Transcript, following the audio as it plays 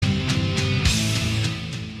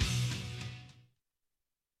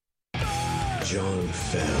John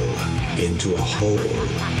fell into a hole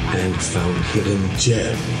and found hidden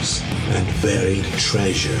gems and buried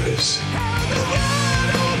treasures.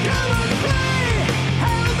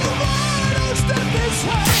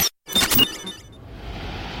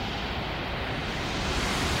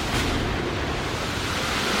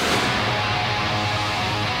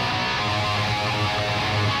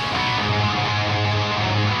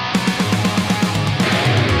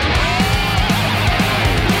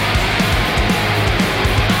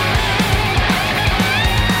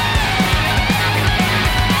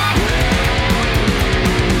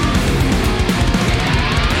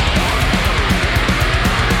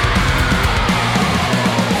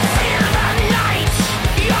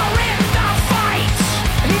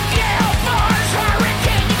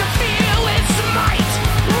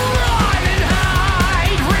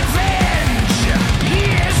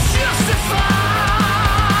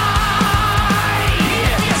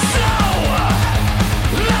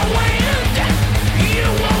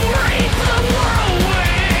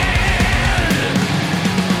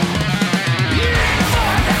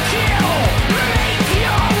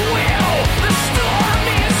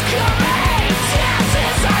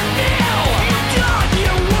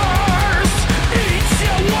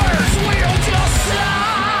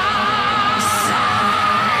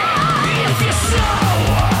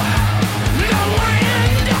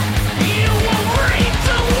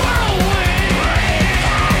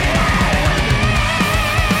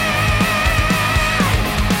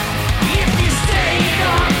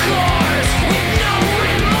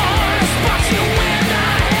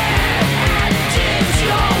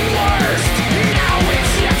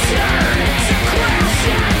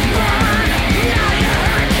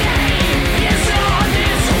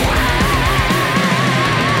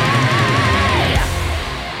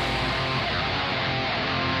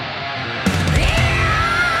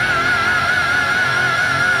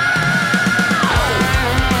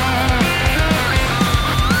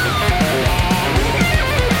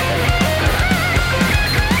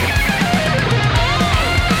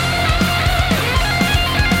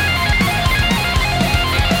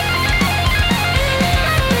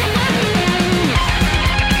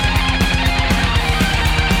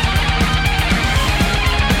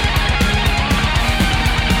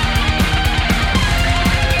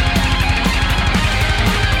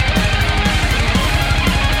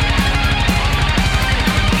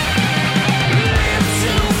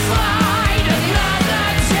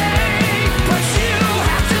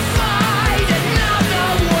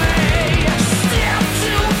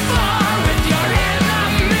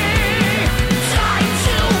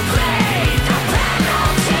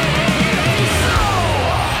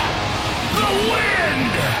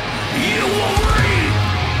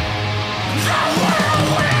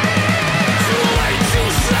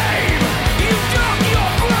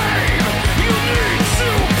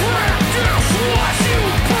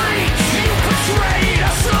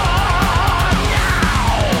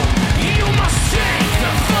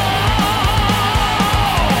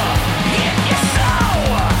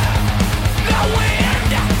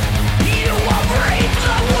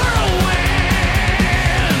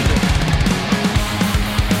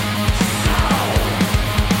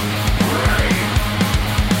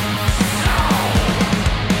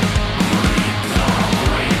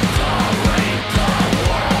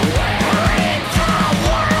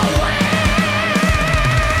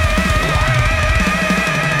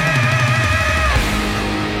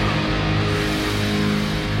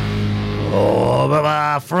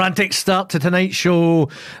 Frantic start to tonight's show.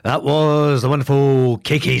 That was the wonderful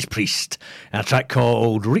KK's Priest, a track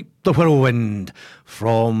called Reap the Whirlwind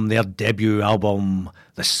from their debut album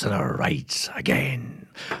The Sinner Rides Again.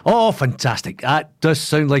 Oh, fantastic. That does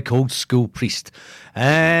sound like old school Priest.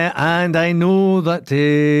 And I know that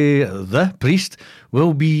the Priest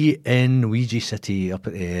will be in Ouija City up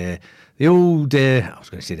at the old, I was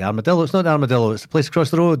going to say the Armadillo. It's not the Armadillo. It's the place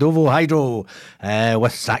across the road, Ovo Hydro,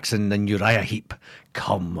 with Saxon and Uriah Heep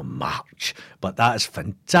come March. But that's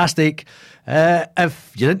fantastic.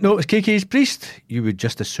 If you didn't know it was KK's Priest, you would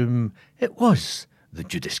just assume it was the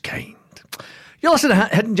Judas Kind. You're listening to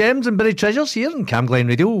Hidden Gems and Buried Treasures here on Cam Glen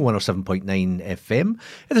Radio 107.9 FM.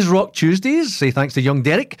 It is Rock Tuesdays. Say thanks to young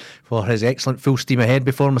Derek for his excellent full steam ahead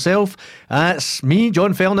before myself. It's me,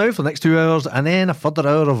 John Fell, now for the next 2 hours, and then a further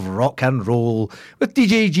hour of rock and roll with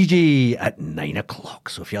DJ GG at 9 o'clock.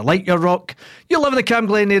 So if you like your rock, you live in the Cam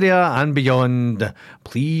Glen area and beyond,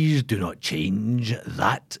 please do not change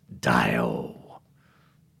that dial.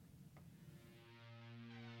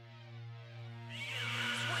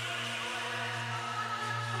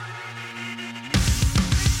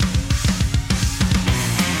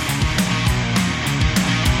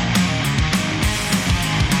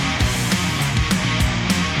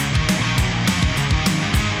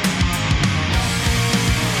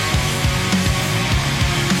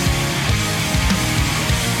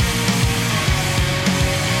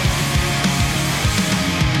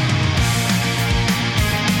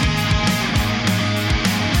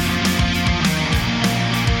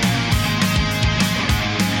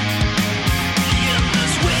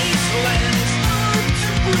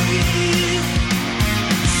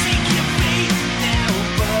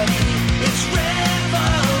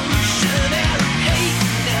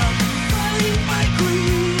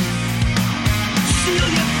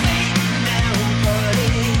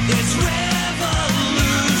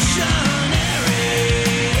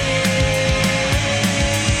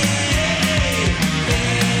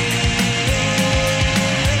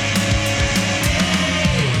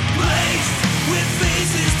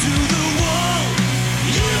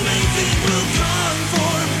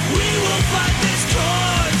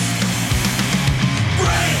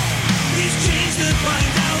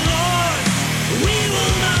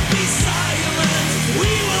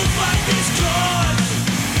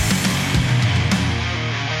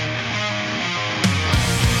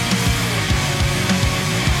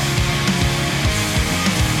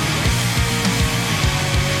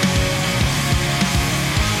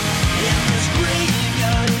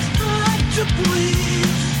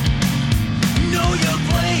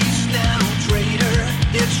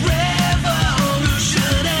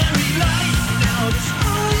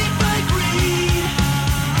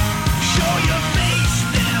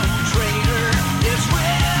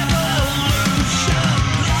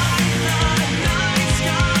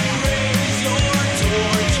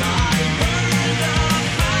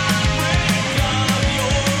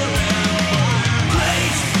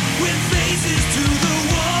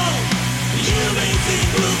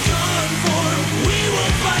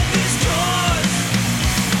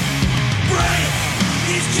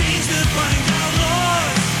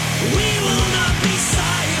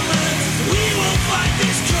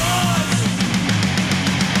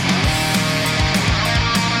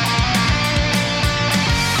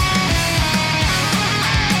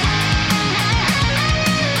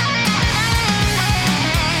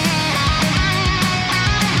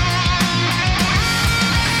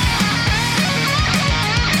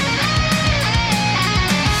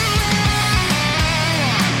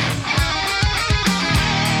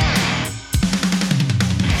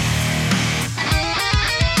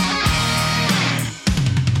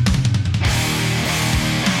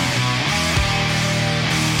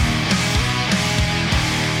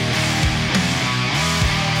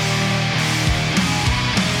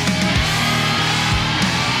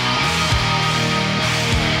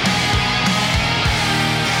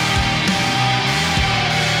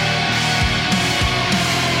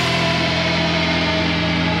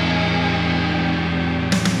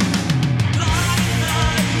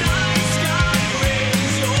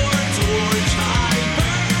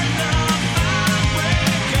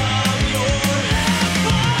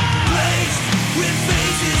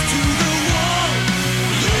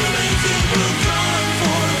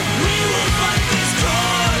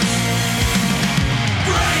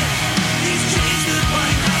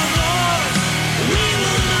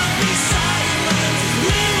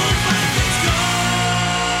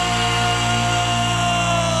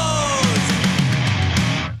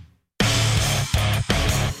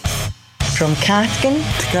 From Cathkin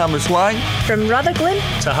to Cambuslang, from Rutherglen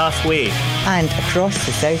to halfway, and across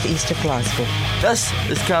the southeast of Glasgow. This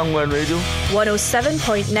is Camglen Radio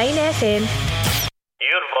 107.9 FM.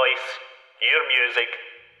 Your voice, your music,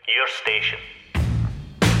 your station.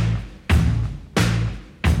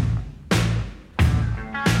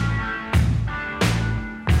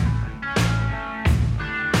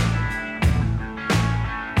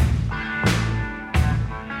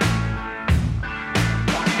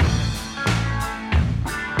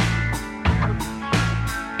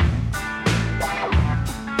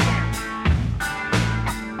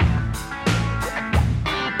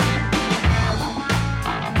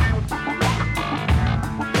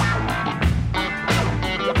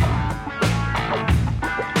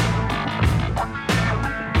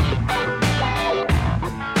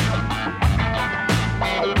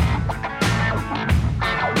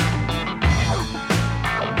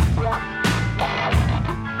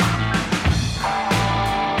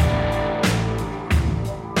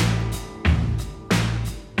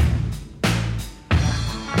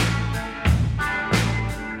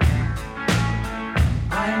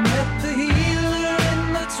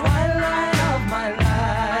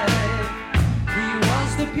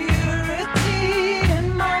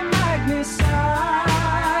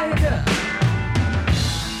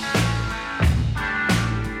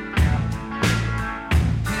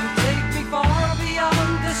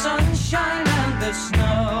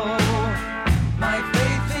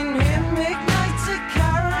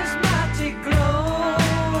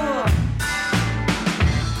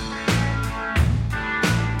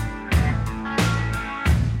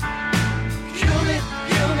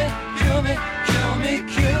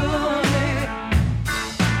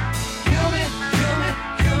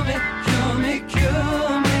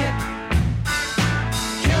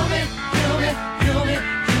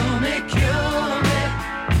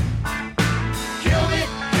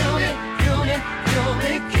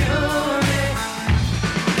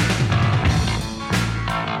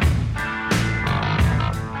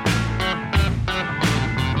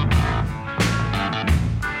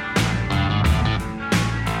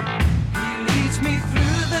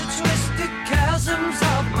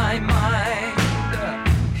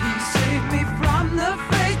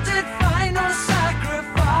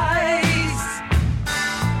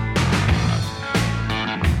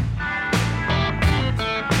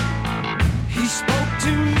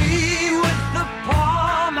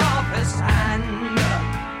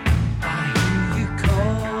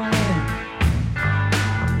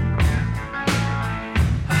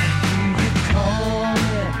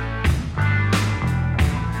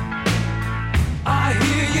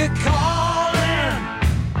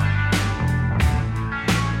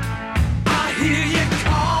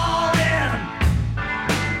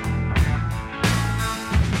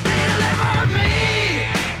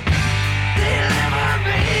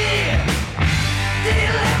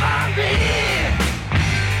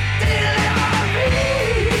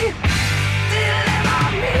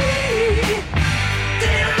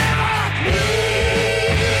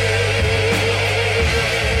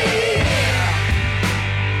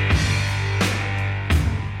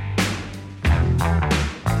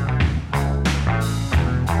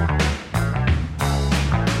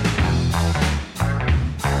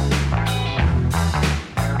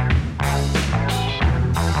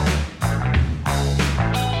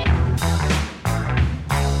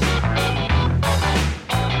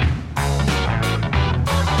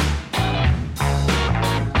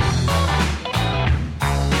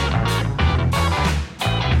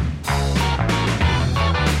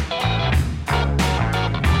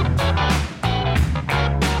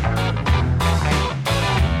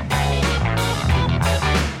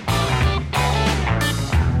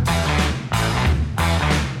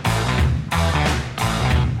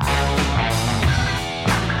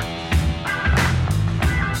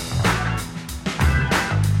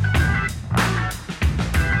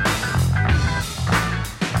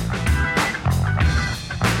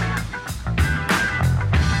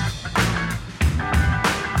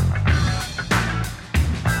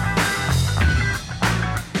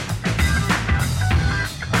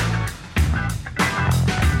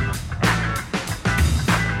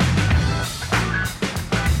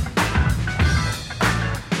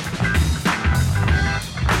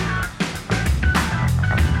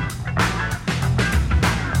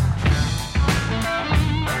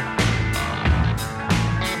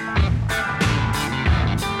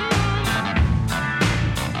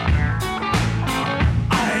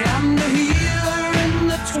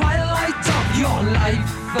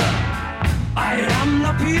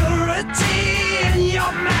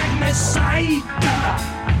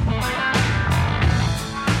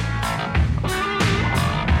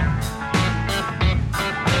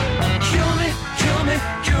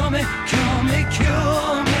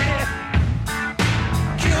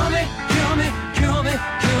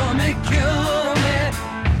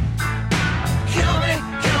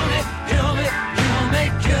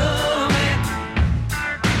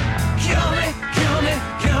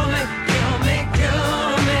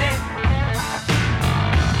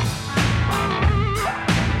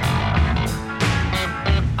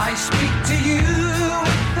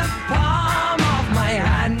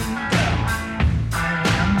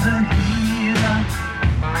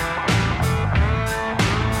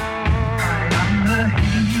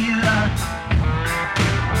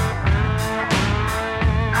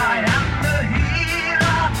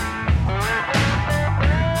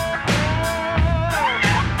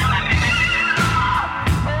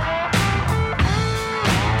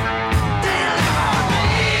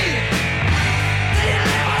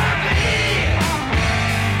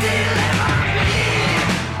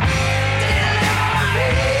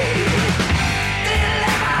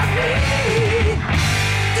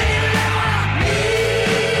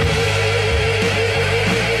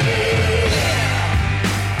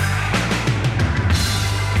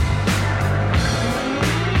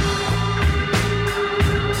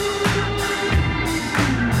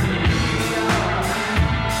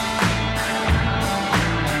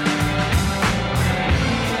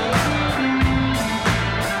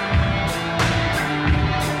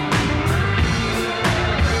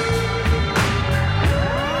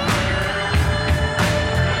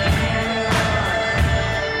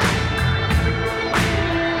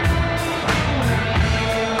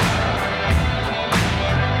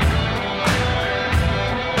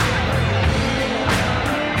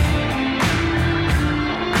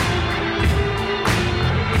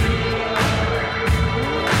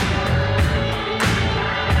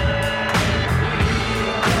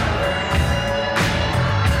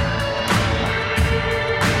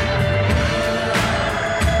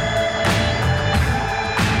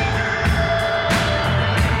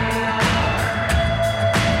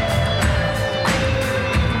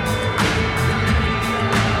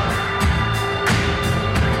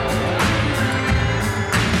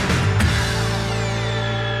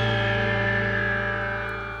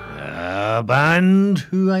 band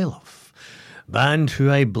who I love, band who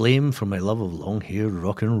I blame for my love of long-haired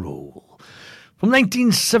rock and roll. From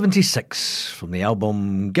 1976, from the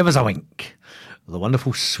album Give Us a Wink, the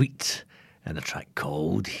wonderful Sweet, and a track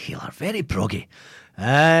called Healer. Very proggy.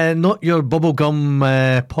 Not your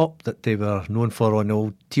bubblegum pop that they were known for on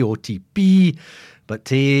old TOTP, but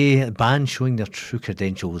a band showing their true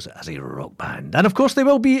credentials as a rock band. And of course they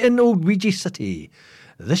will be in Old Ouija City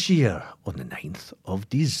this year on the 9th of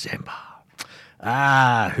December.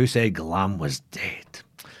 Who said glam was dead?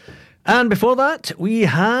 And before that, we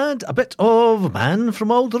had a bit of Man from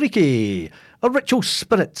Aldriki, a Ritual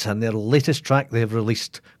Spirit, and their latest track they've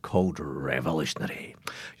released called Revolutionary.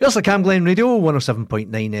 Just like Cam Glen Radio, 107.9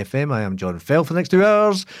 FM. I am John Fell for the next 2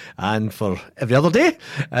 hours, and for every other day,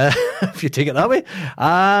 if you take it that way.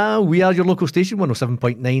 We are your local station,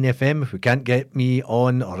 107.9 FM. If we can't get me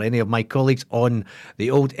on, or any of my colleagues on the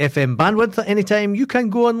old FM bandwidth at any time, you can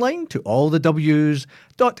go online to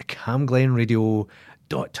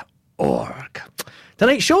allthews.camglenradio.org.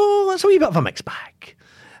 Tonight's show, it's a wee bit of a mixed bag.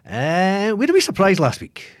 We had a wee surprise last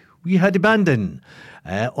week. We had Abandon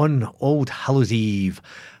on Old Hallows Eve,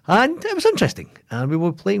 and it was interesting. And we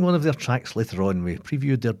were playing one of their tracks later on. We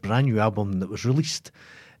previewed their brand new album that was released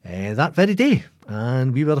that very day,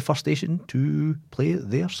 and we were the first station to play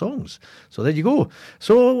their songs. So there you go.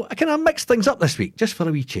 So I kind of mixed things up this week, just for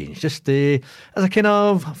a wee change, just as I kind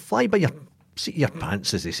of fly by your seat of your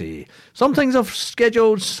pants, as they say. Some things I've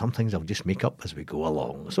scheduled, some things I'll just make up as we go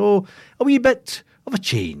along. So a wee bit of a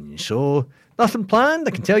change. So nothing planned.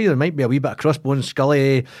 I can tell you there might be a wee bit of Crossbones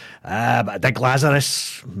Scully, a bit of Dig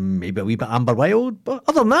Lazarus, maybe a wee bit Amber Wild. But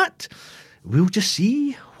other than that, we'll just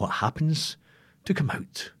see what happens to come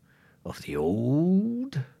out of the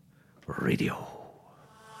old radio.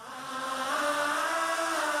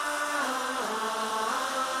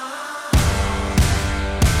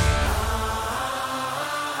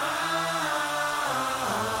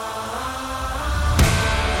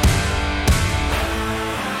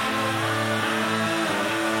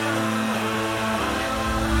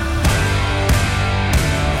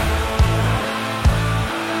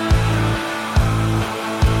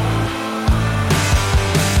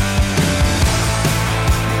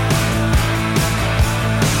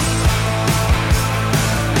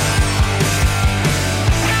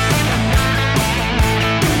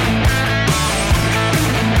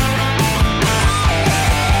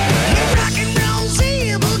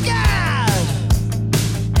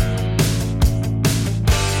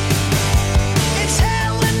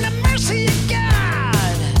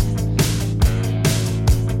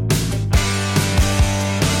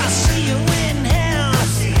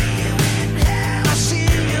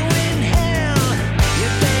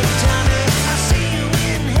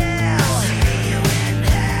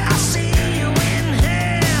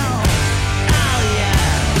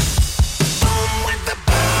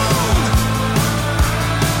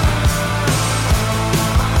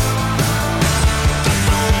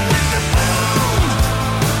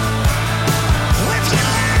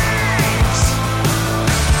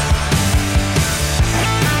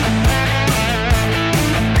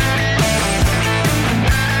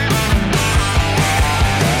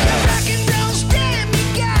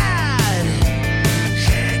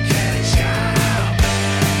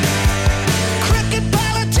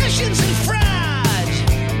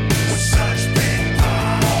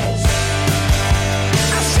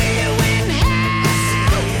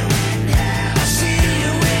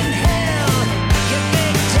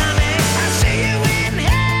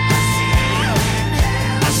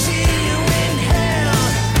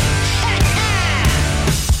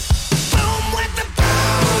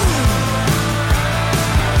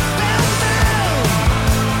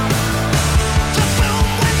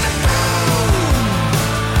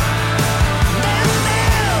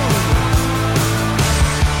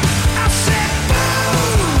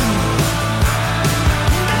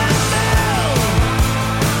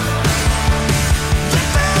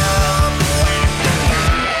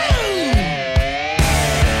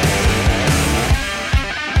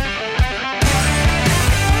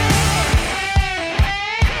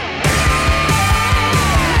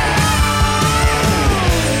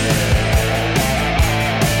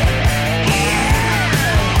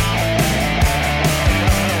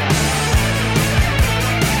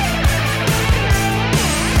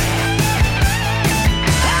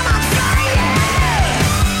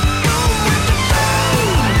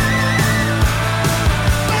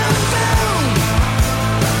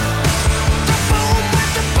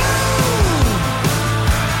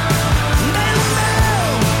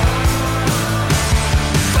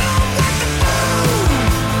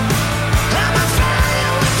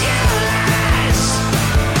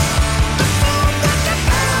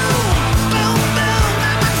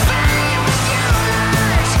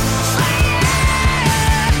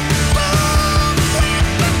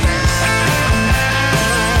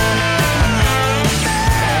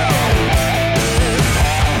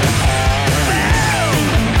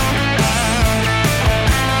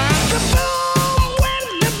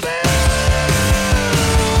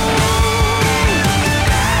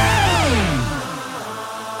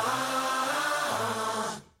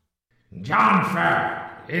 transferred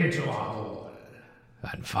into a hole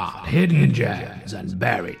and found hidden gems and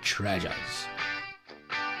buried treasures.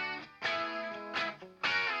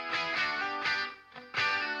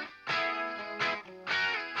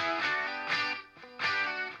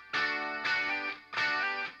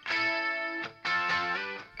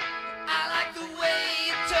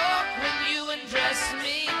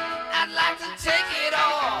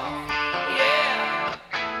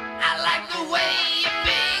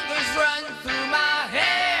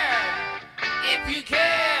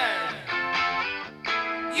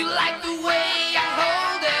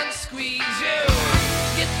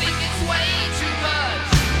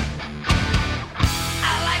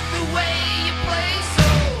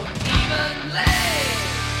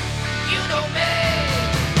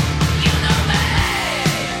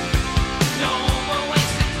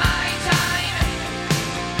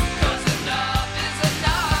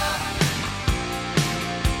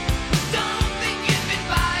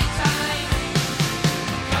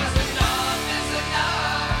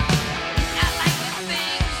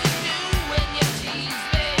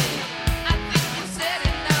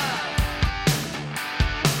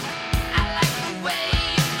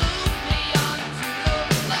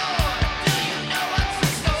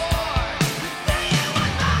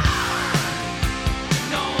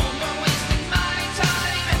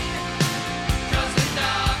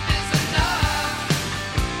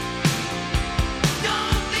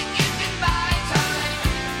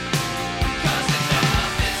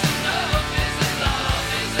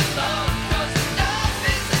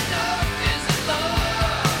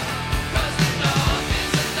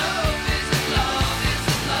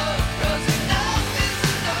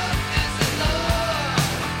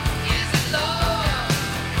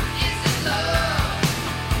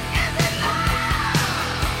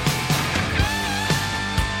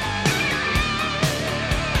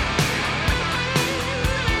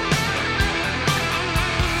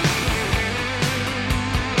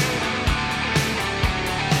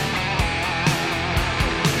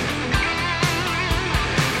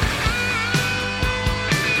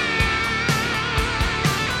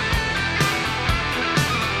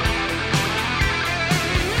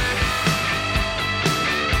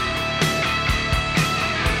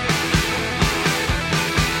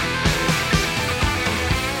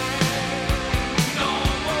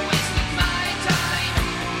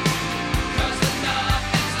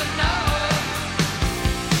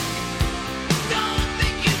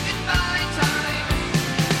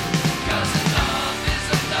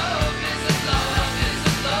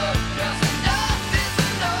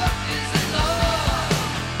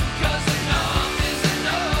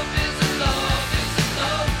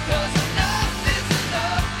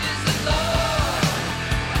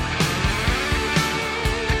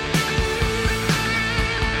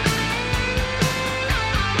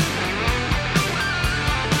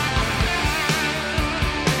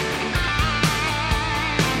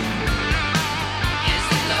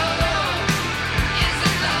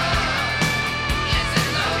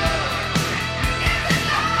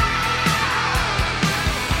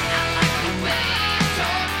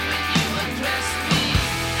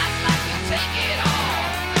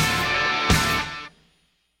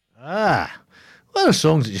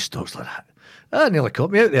 Songs that just talks like that. That nearly caught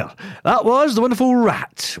me out there. That was the wonderful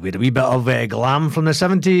Rat. We had a wee bit of glam from the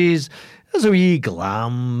 70s. There's a wee bit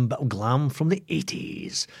of glam from the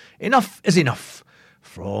 80s. Enough is Enough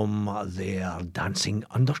from their Dancing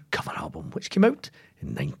Undercover album, which came out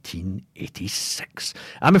in 1986.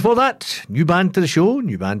 And before that, new band to the show,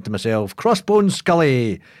 new band to myself, Crossbones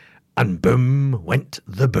Scully, and boom went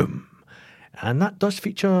the boom. And that does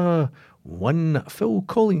feature one Phil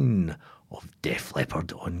Colleen of Def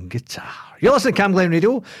Leppard on guitar. You're listening to Camglen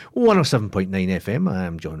Radio, 107.9 FM.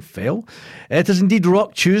 I'm John Fell. It is indeed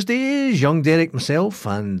Rock Tuesdays. Young Derek, myself,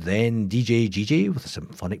 and then DJ GJ with a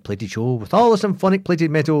symphonic plated show with all the symphonic plated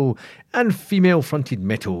metal and female fronted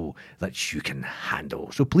metal that you can handle.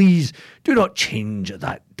 So please do not change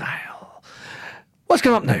that dial. What's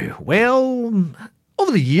coming up now? Well,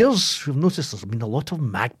 over the years, we've noticed there's been a lot of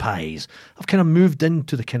magpies. I've kind of moved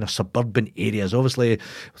into the kind of suburban areas. Obviously,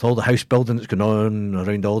 with all the house building that's going on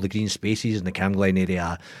around all the green spaces in the Camglen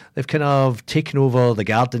area, they've kind of taken over the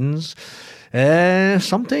gardens.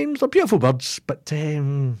 Sometimes they're beautiful birds, but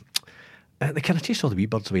they kind of chase all the wee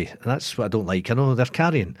birds away, and that's what I don't like. I know they're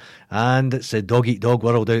carrying, and it's a dog-eat-dog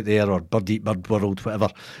world out there, or bird-eat-bird world, whatever.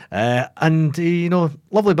 You know,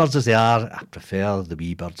 lovely birds as they are, I prefer the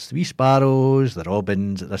wee birds, the wee sparrows, the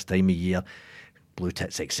robins at this time of year. Blue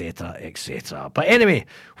Tits, etc., etc. But anyway,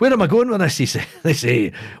 where am I going with this? They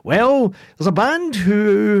say, well, there's a band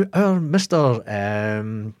who our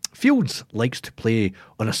Mr. Fields likes to play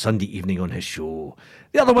on a Sunday evening on his show.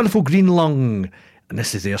 They are the wonderful Green Lung, and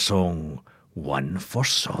this is their song, One for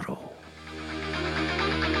Sorrow.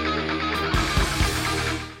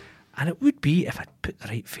 And it would be if I'd put the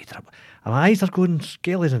right fader up. My eyes are going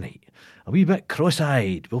scaly tonight. A wee bit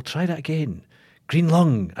cross-eyed. We'll try that again. Green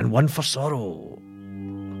Lung and One for Sorrow.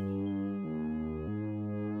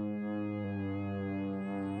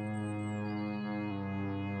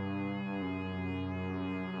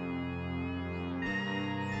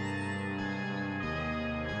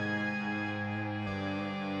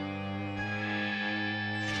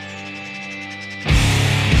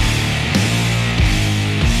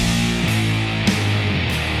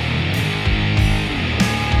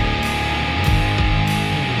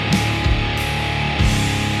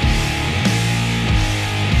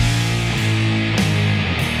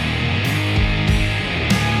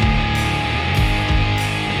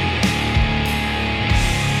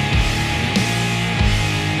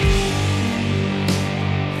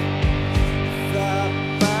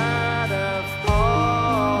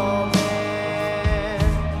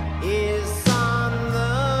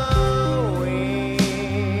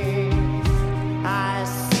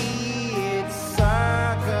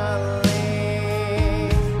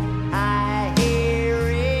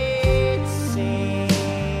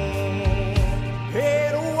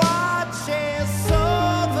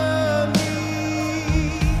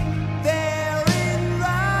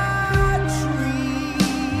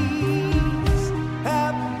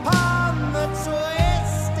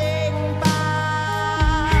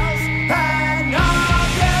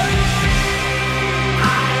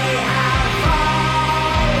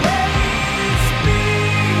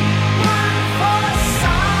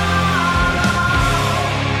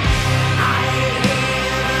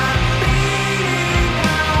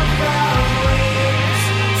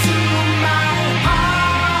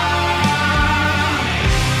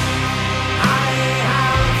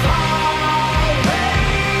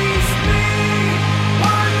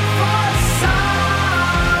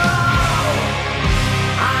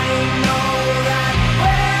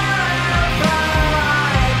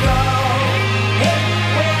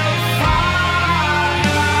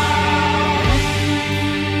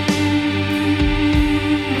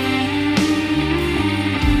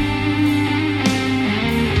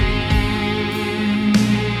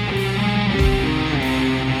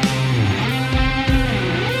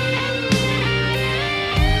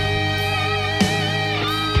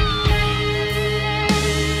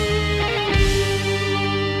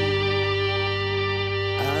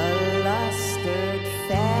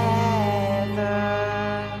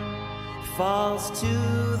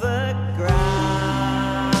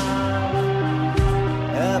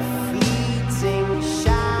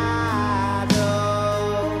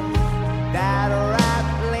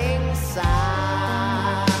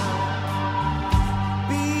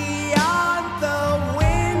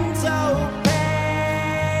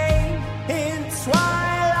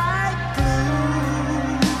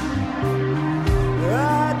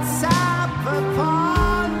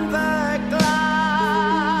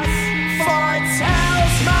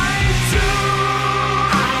 Tells my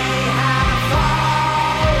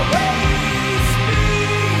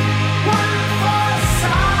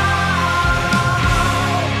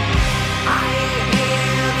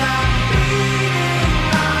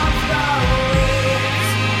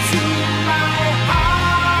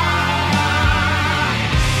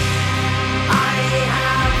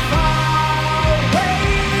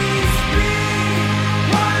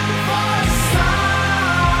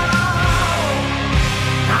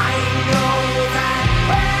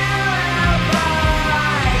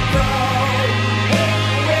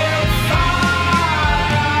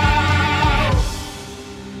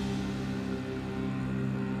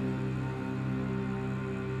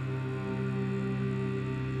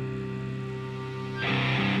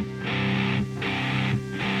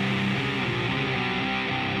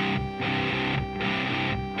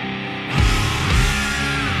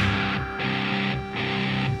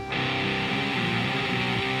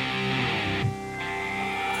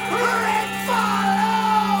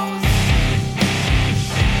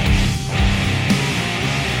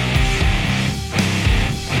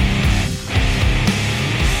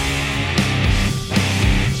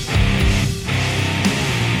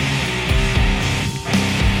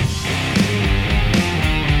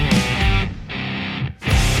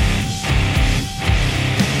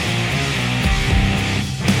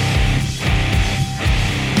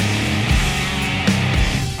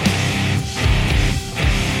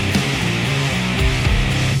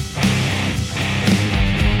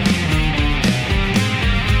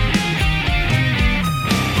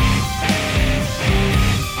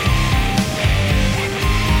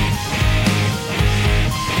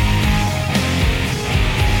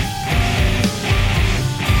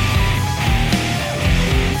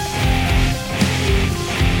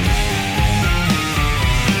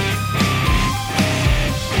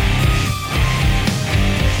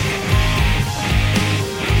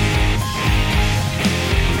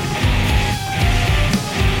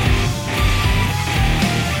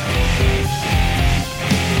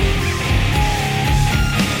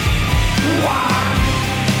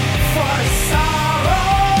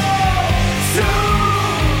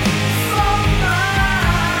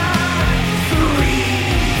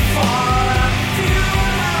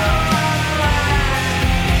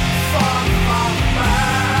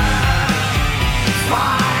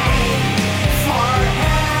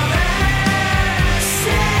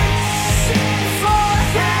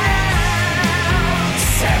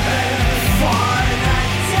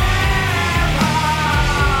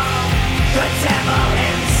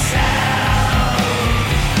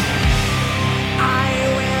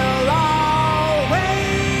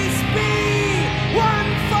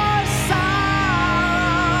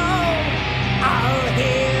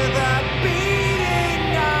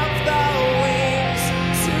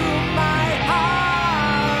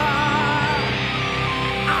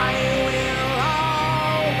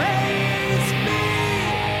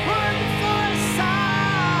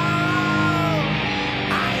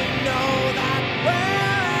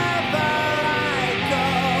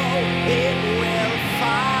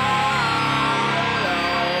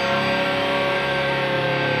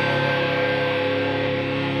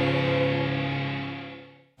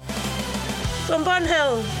From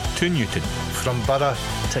Burnhill to Newton. From Borough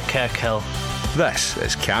to Kirkhill. This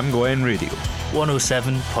is Cam Glen Radio.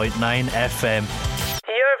 107.9 FM.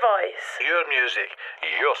 Your voice. Your music.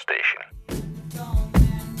 Your station.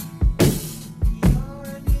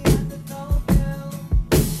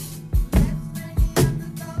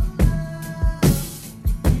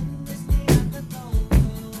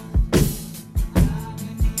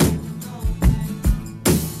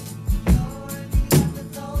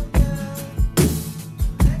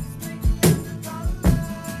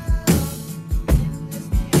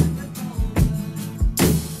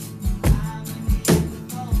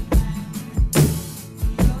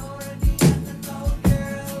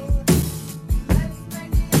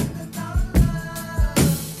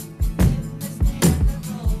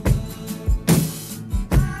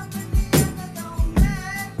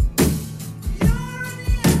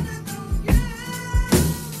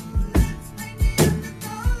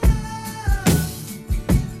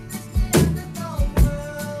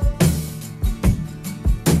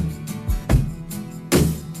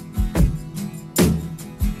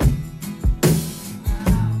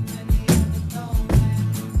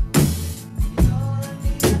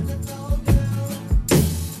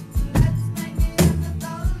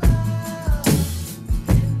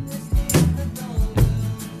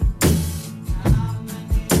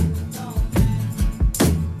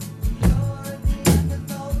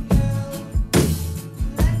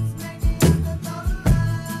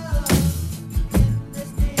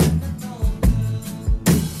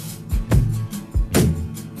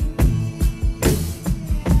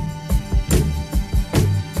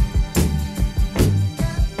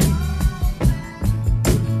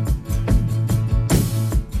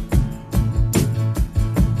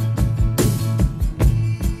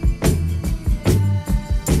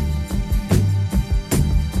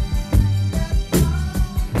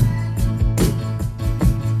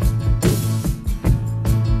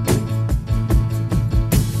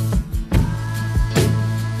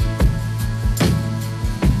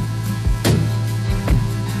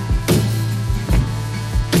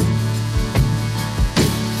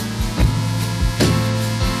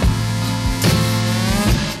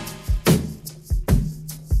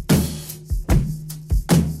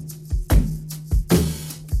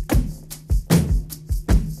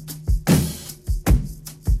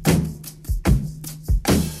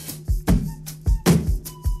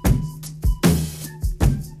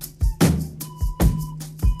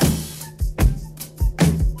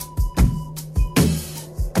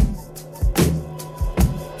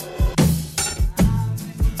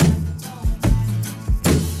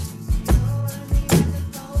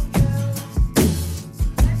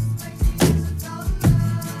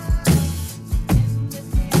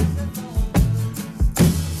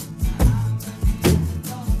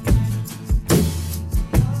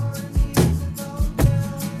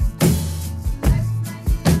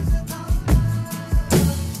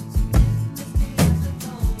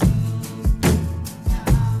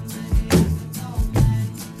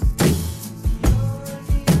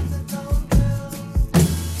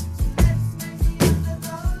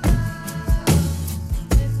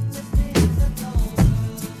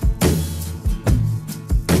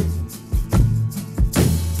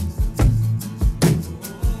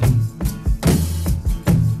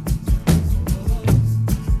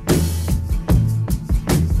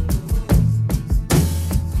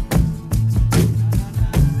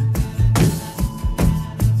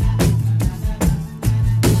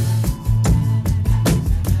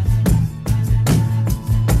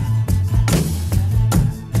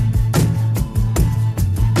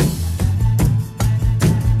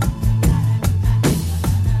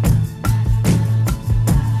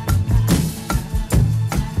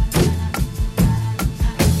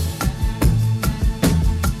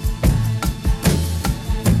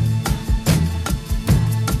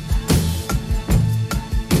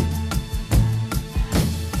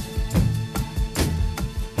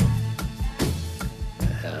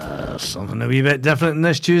 Something a wee bit different in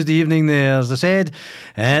this Tuesday evening there. As I said,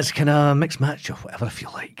 it's kind of a mixed match of whatever I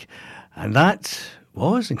feel like. And that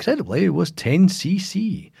was, incredibly, was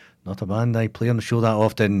 10cc. Not a band I play on the show that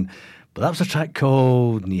often, but that was a track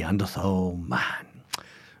called Neanderthal Man.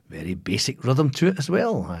 Very basic rhythm to it as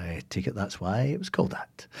well. I take it that's why it was called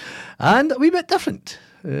that. And a wee bit different.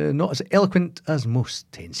 Not as eloquent as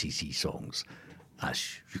most 10cc songs,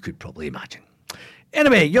 as you could probably imagine.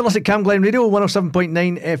 Anyway, you're listening to Cam Glen Radio,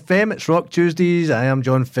 107.9 FM. It's Rock Tuesdays. I am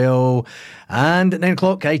John Fell. And at 9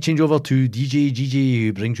 o'clock, I change over to DJ GG,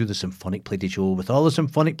 who brings you the Symphonic Plated Show with all the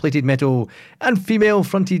symphonic plated metal and female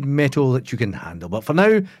fronted metal that you can handle. But for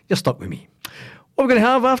now, you're stuck with me. What we're going to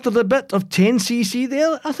have after the bit of 10cc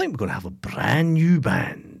there, I think we're going to have a brand new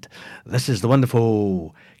band. This is the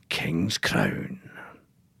wonderful King's Crown.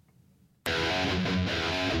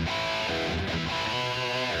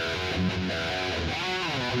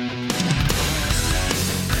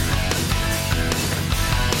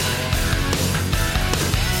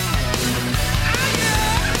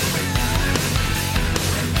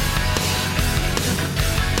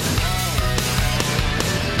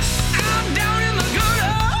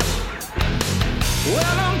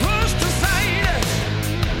 Well, I'm pushed aside.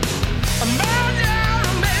 I'm bound down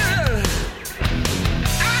a minute.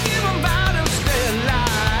 I give 'em about to stay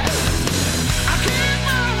alive. I keep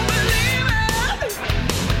on believing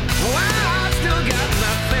while I still got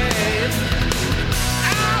my faith.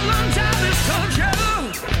 I learned how this culture,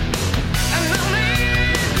 and I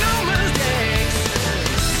make no mistakes.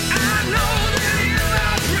 I know that in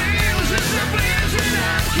my dreams there's a place where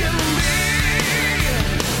I can be.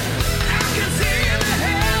 I can see.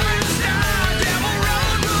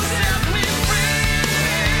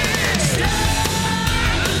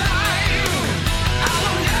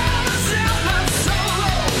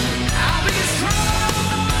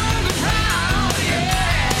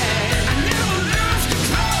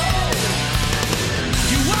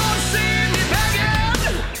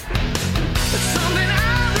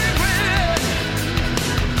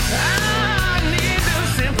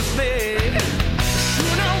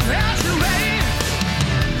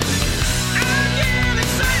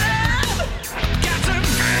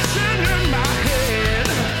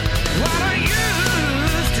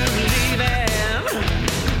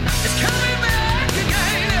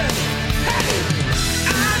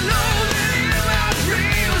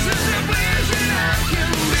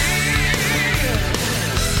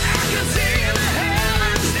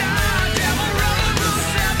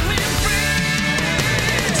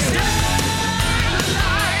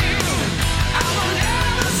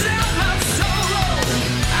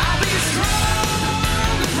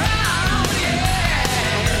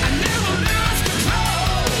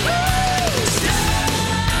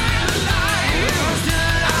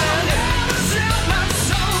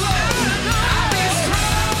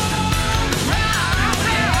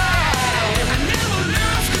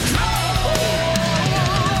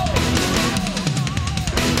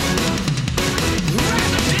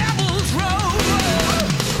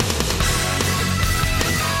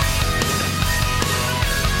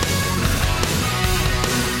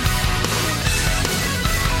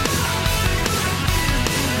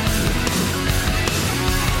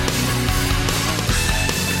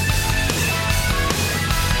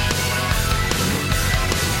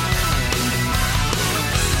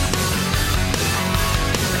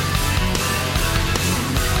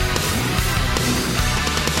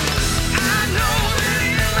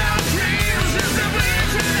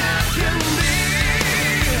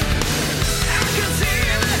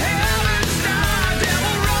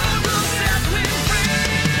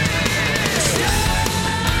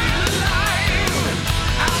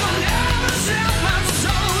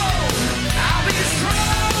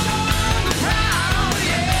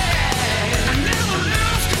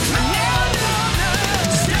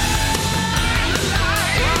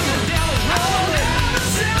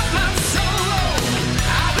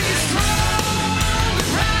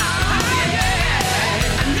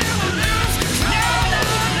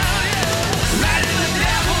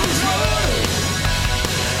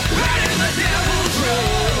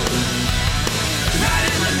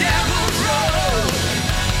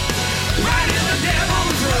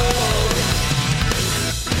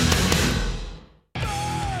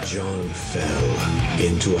 John fell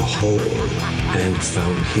into a hole and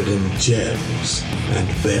found hidden gems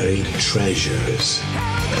and buried treasures.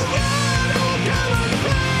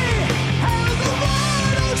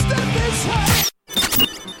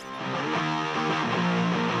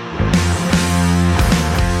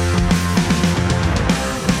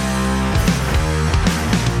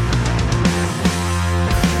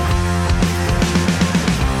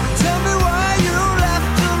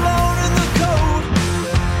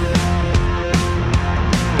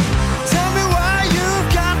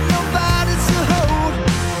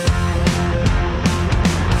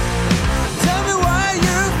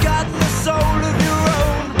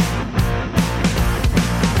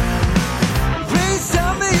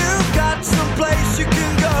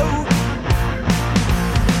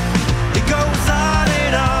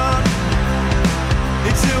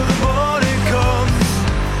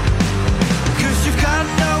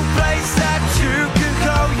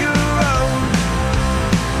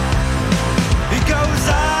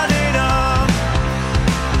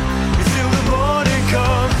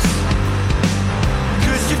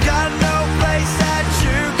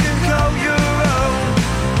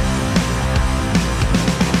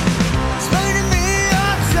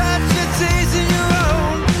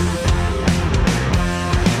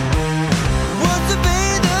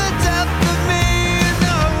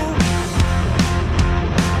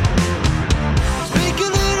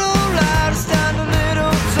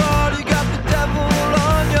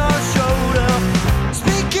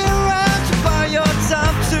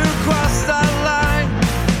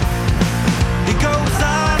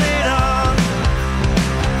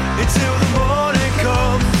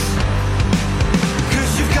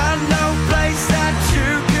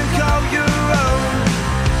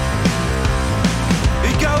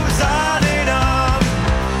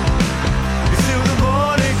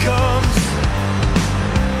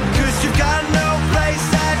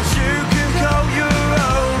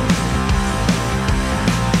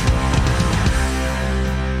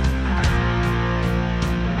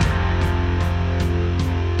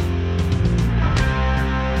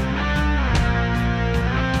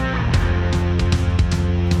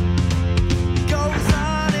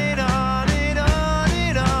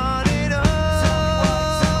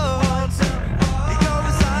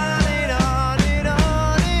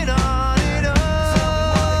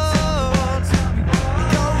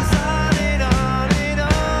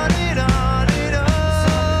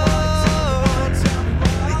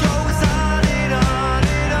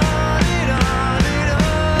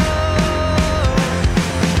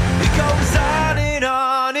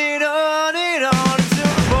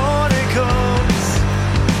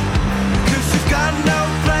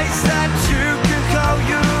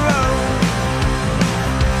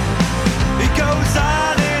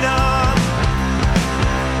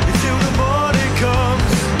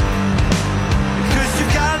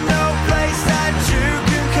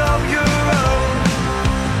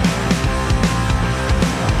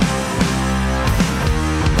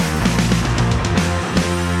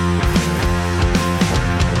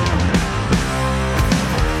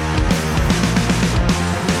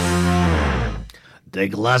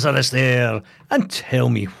 Dig Lazarus there, and Tell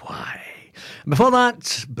Me Why. Before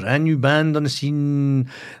that, brand new band on the scene,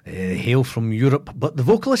 hail from Europe, but the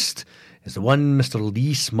vocalist is the one Mr.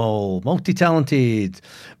 Lee Small, multi-talented,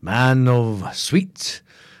 man of sweet,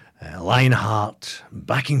 Lionheart,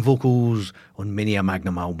 backing vocals on many a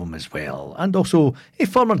Magnum album as well, and also a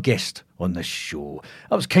former guest on this show.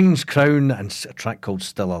 That was King's Crown and a track called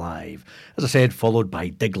Still Alive, as I said, followed by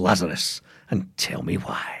Dig Lazarus and Tell Me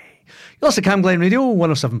Why. You're listening to Cam Glen Radio,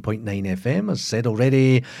 107.9 FM, as said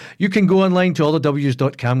already. You can go online to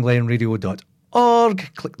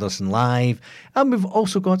allthews.camglenradio.org, click Listen Live, and we've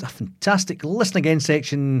also got a fantastic Listen Again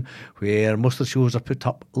section where most of the shows are put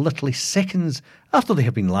up literally seconds after they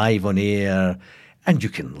have been live on air, and you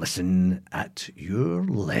can listen at your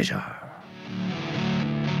leisure.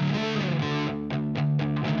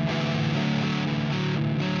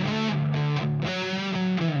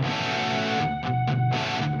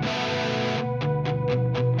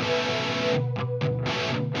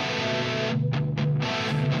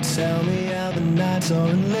 Tell me how the nights are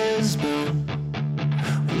in Lisbon.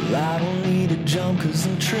 Well, I don't need to jump 'cause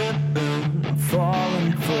I'm tripping. I'm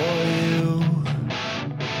falling for you.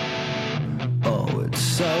 Oh, it's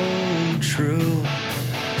so true.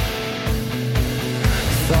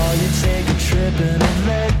 Thought you'd take a trip and I'd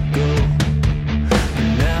let go. But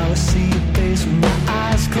now I see your face with my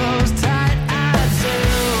eyes closed tight. I do.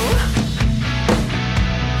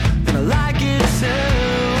 And I like it too.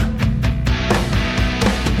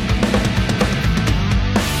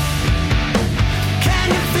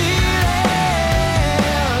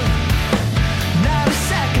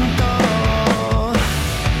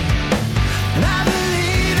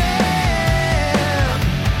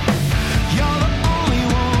 You're the only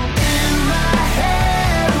one in my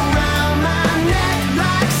head.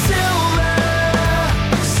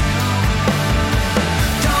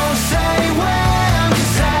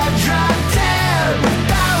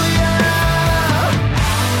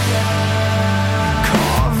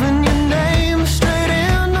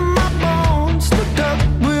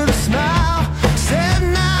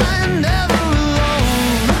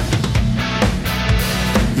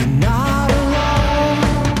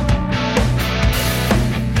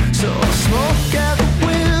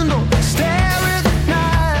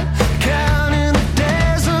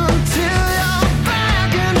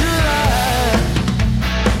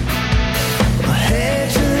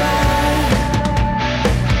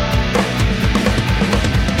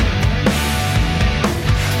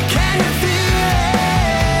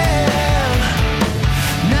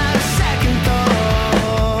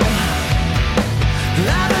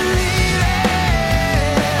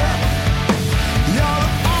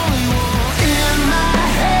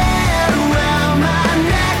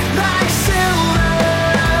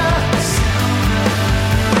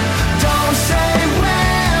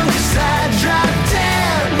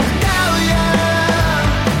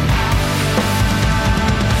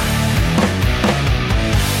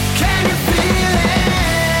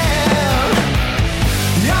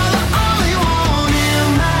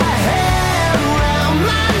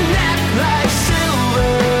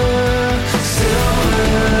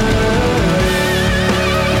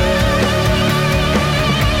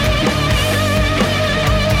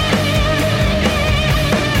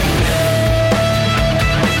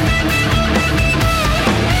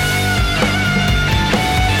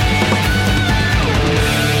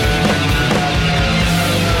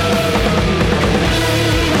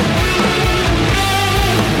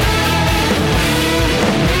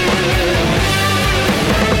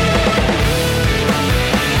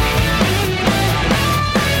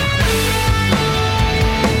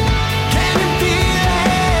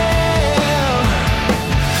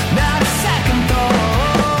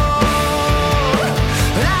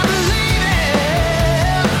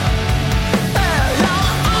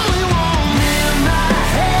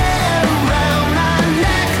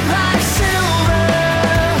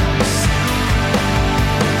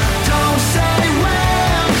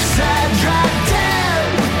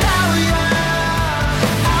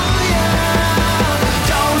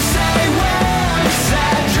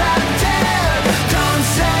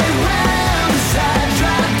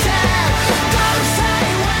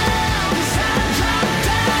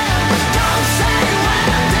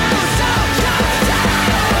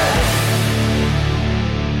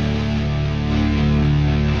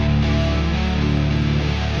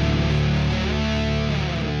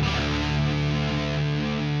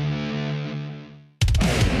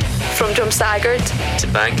 Sagard to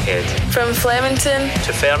Bankhead, from Flemington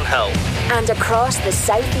to Fernhill, and across the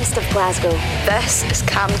southeast of Glasgow. This is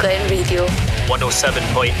Cam Glen Radio.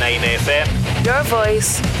 107.9 FM. Your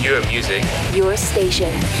voice, your music, your station.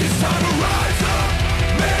 It's time to rise up,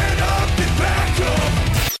 man up, get back up.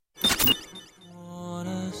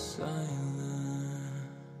 Water silent,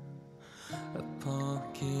 a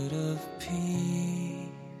pocket of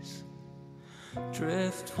peace.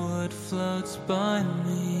 Driftwood floats by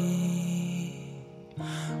me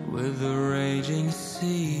with the raging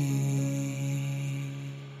sea.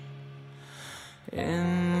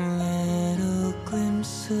 In little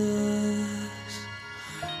glimpses,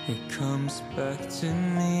 it comes back to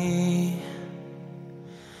me.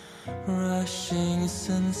 Rushing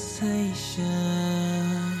sensations,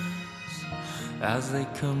 as they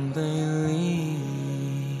come they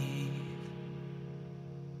leave.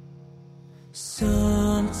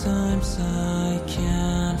 Sometimes I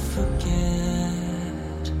can't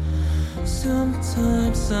forget.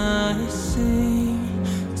 Sometimes I sing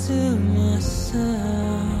to myself.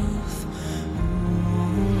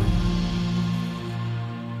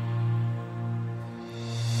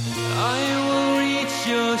 I will reach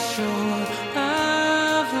your shore,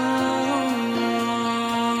 Avalon.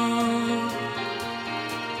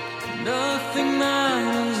 Nothing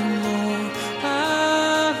matters more,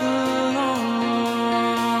 Avalon.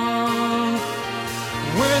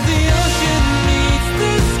 Where the ocean meets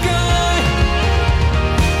the sky,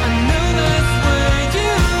 I know that's where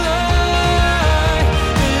you lie.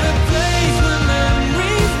 In a place where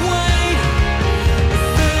memories wait, as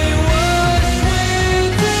they wash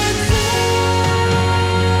with the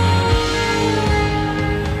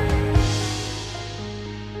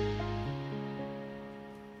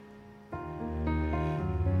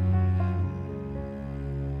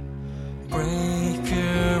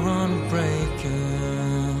breaker on breaker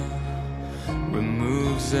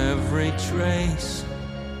removes every trace.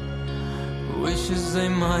 Wishes they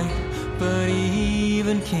might, but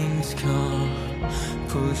even kings can't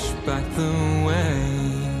push back the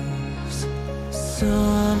waves.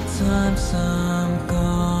 Sometimes I'm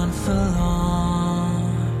gone for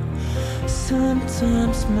long.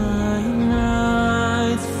 Sometimes my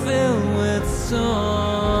nights fill with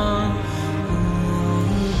song.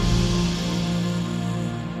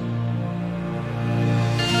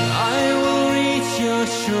 I will reach your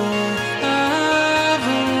shore, Avalon.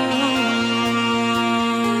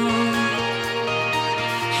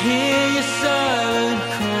 Hear your silent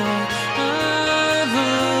call,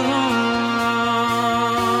 Avalon.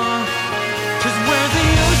 'Cause where the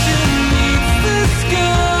ocean meets the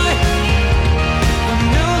sky, I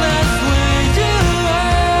know that's where you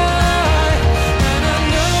lie. And I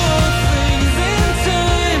know things in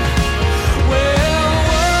time will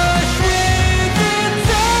wash with the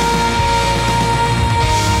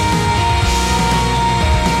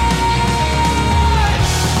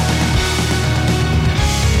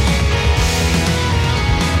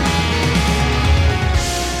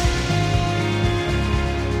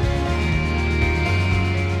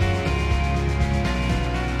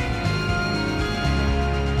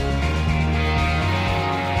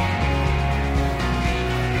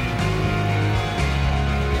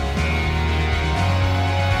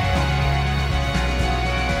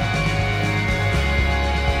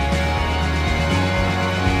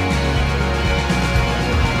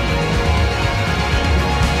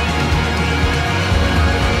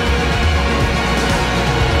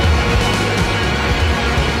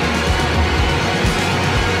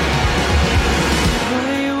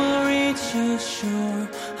I will reach your shore,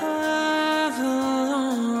 Avalon.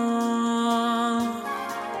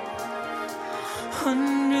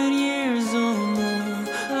 100 years or more,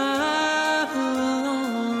 Avalon.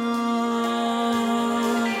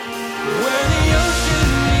 Where the ocean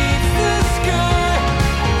meets the sky,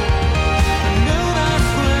 I know that's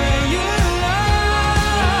where you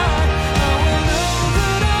lie. I will know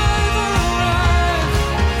that I've arrived,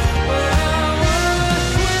 where I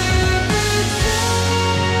wash with the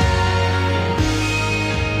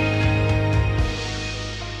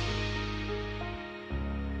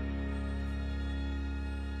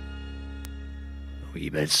A wee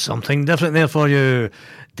bit something different there for you.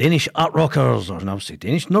 Danish art rockers, or now say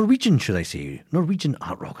Danish, Norwegian should I say, Norwegian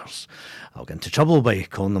art rockers. I'll get into trouble by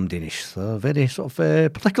calling them Danish. They're very sort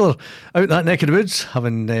of particular out that neck of the woods,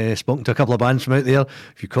 having spoken to a couple of bands from out there.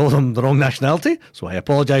 If you call them the wrong nationality, so I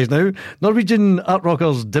apologise now. Norwegian art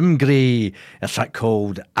rockers Dim Grey, a track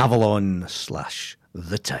called Avalon /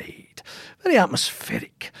 The Tide. indeed. Very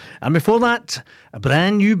atmospheric. And before that, a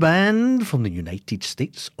brand new band from the United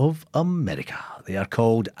States of America. They are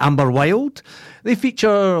called Amber Wild. They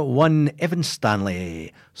feature one Evan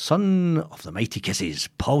Stanley, son of the Mighty Kisses,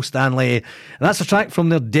 Paul Stanley. And that's a track from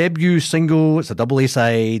their debut single. It's a double A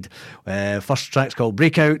side. First track's called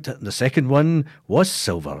Breakout. The second one was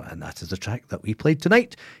Silver. And that is the track that we played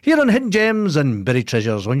tonight here on Hidden Gems and Buried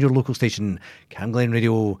Treasures on your local station, Cam Glen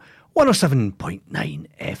Radio 107.9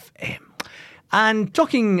 FM. And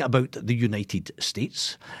talking about the United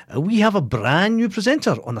States, we have a brand new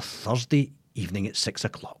presenter on a Thursday evening at 6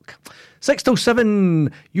 o'clock. 6 till 7,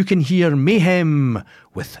 you can hear Mayhem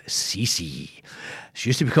with CC. She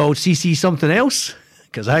used to be called CC something else,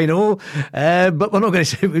 because I know, but we're not going to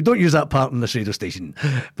say, we don't use that part on this radio station.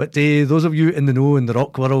 But those of you in the know in the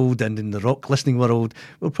rock world and in the rock listening world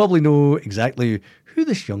will probably know exactly who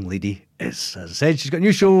this young lady is. As I said, she's got a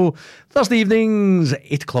new show Thursday evenings,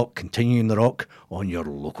 8 o'clock, continuing the rock on your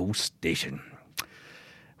local station.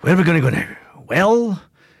 Where are we going to go now? Well,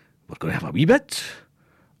 we're going to have a wee bit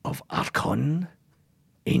of Archon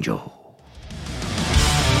Angel.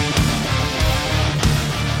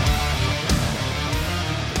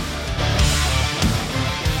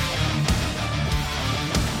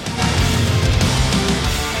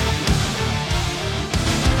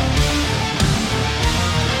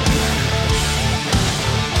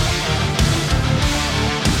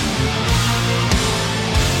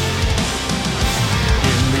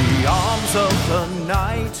 Of the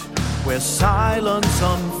night, where silence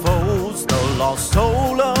unfolds, the lost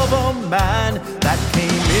soul of a man that came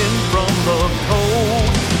in from the cold.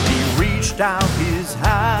 He reached out his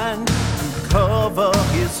hand to cover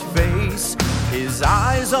his face, his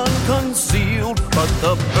eyes unconcealed, but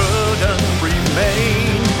the burden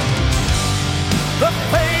remained. The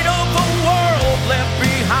fate of the world left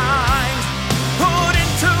behind, put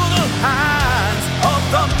into the hands of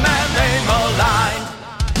the man they maligned.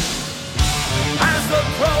 As the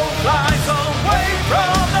crow flies away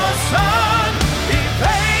from the sun,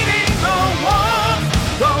 evading the warmth,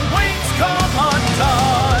 the wings come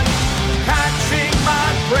undone. Catching my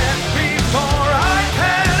breath before I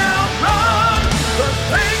can outrun the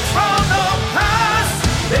things from the past,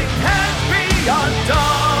 they can't be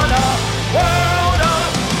undone. A world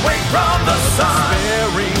away from the sun.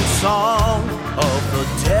 Despairing song of the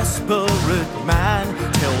desperate man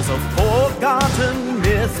tells a forgotten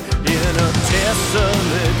myth in a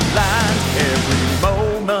desolate land. Every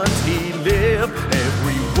moment he lived,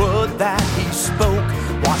 every word that he spoke,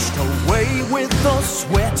 washed away with the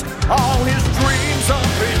sweat, all his dreams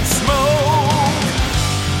up in smoke.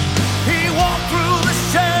 He walked through the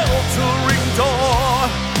sheltering door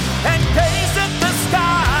and gazed at the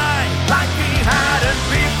sky like he hadn't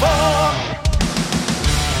before.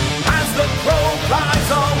 As the crow flies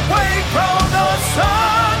away from the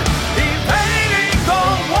sun, evading the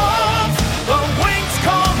warmth, the wings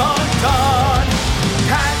come undone.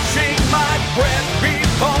 Catching my breath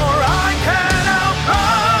before I can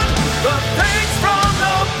outrun the things from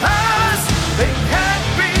the past, they can't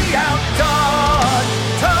be outdone.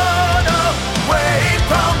 Turn away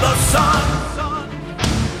from the sun.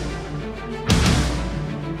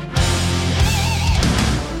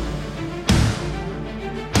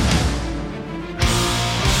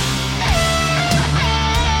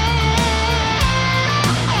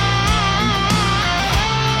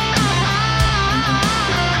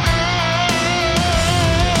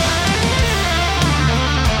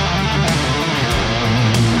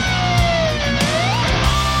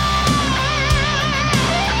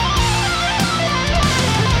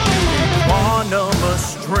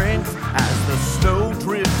 Strength as the snow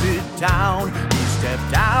drifted down, he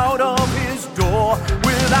stepped out of his door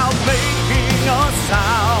without making a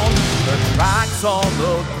sound. The tracks on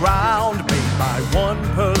the ground made by one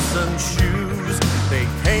person's shoes, they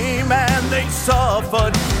came and they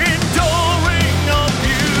suffered, enduring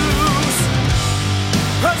abuse,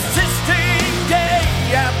 persisting day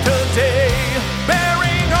after day,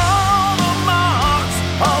 bearing all the marks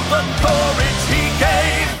of the courage he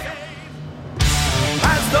gave.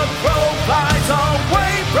 As the crow flies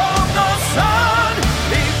away from the sun,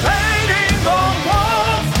 evading the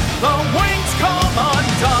warmth, the wings come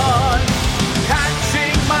undone.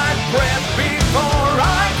 Catching my breath before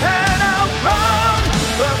I can outrun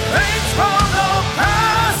the things from the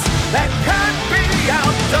past.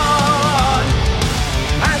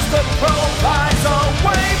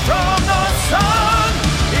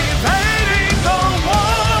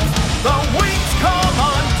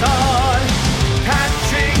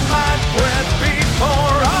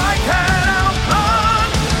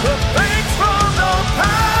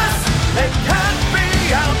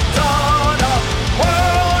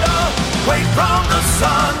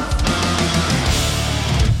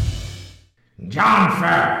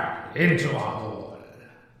 into a hole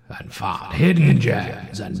and found hidden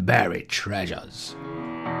gems and buried treasures.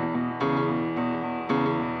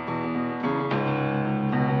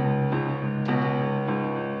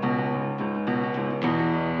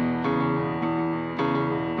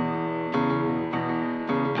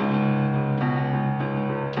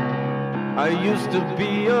 I used to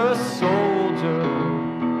be a soldier.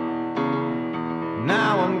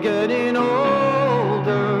 Now I'm getting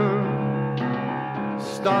older.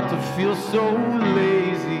 Start to feel so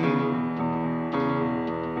lazy.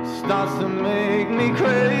 Starts to make me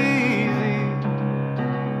crazy.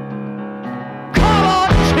 Come on,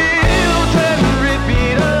 children, rip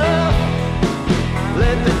it up.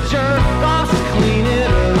 Let the jerk-offs clean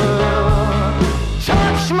it up.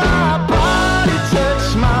 Touch my body,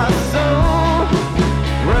 touch my soul.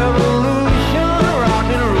 Revolution, rock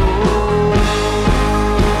and roll.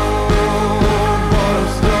 But I'm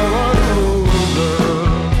still a loser,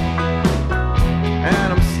 and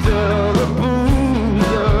I'm still a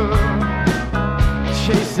boozer,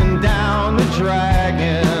 chasing down the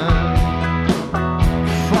dragon,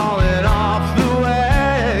 falling off the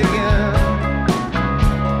wagon.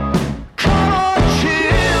 Come on,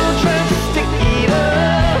 children, stick it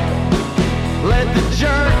up. Let the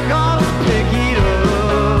jerk-offs pick it up.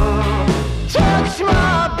 Touch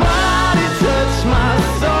my body, touch my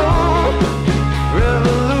soul.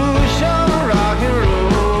 Revolution, rock and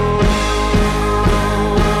roll.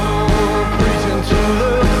 Preaching to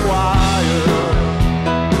the choir,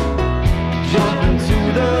 jumping to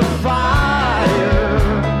the fire.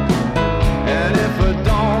 And if I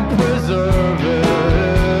don't preserve it,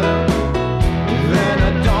 then I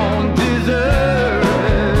don't deserve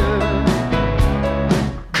it.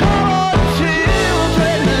 Come on,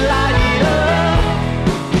 children, light it up.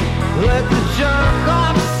 Let the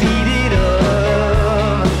jerk-offs seed it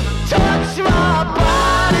up. Touch my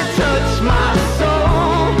body, touch my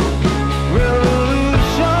soul.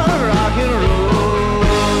 Revolution, rock and roll.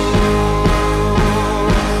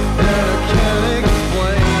 And I can't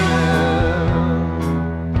explain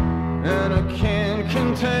it, and I can't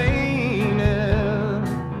contain it,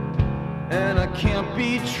 and I can't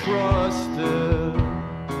be trusted,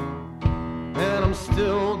 and I'm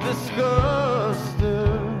still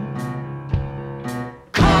disgusted.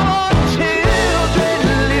 Come on, children,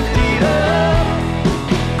 lift it up.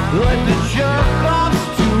 Let the jerk-offs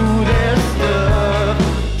do their stuff.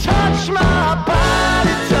 Touch my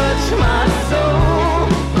body, touch my soul.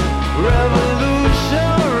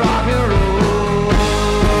 Revolution, rock and roll.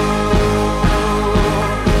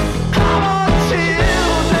 Come on,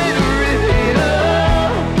 children, rip it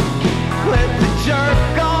up. Let the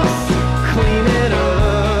jerk-offs clean it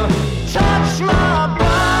up. Touch my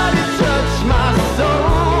body, touch my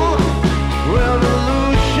soul.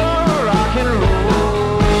 Revolution, rock and roll.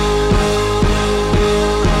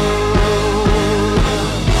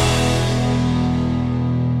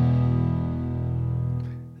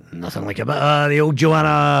 Nothing like a bit of the old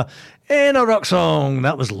Joanna in a rock song.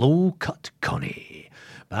 That was Low Cut Connie.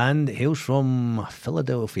 Band hails from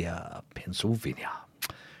Philadelphia, Pennsylvania.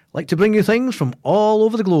 Like to bring you things from all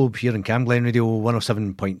over the globe here in Camglen Radio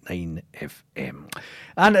 107.9 FM.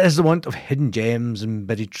 And it is the want of hidden gems and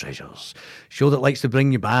buried treasures. Show that likes to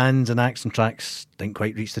bring you bands and acts and tracks that didn't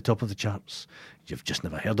quite reach the top of the charts, you've just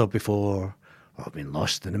never heard of before, or have been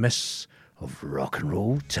lost in the mists of rock and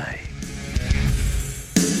roll time.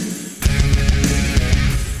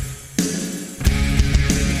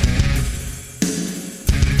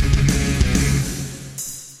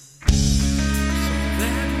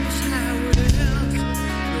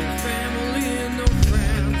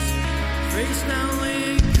 Face down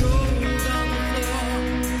laying cold on the floor.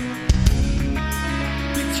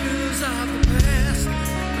 Pictures of the past,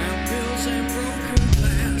 round pills and broken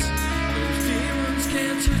glass. Those demons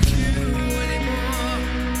can't touch you anymore.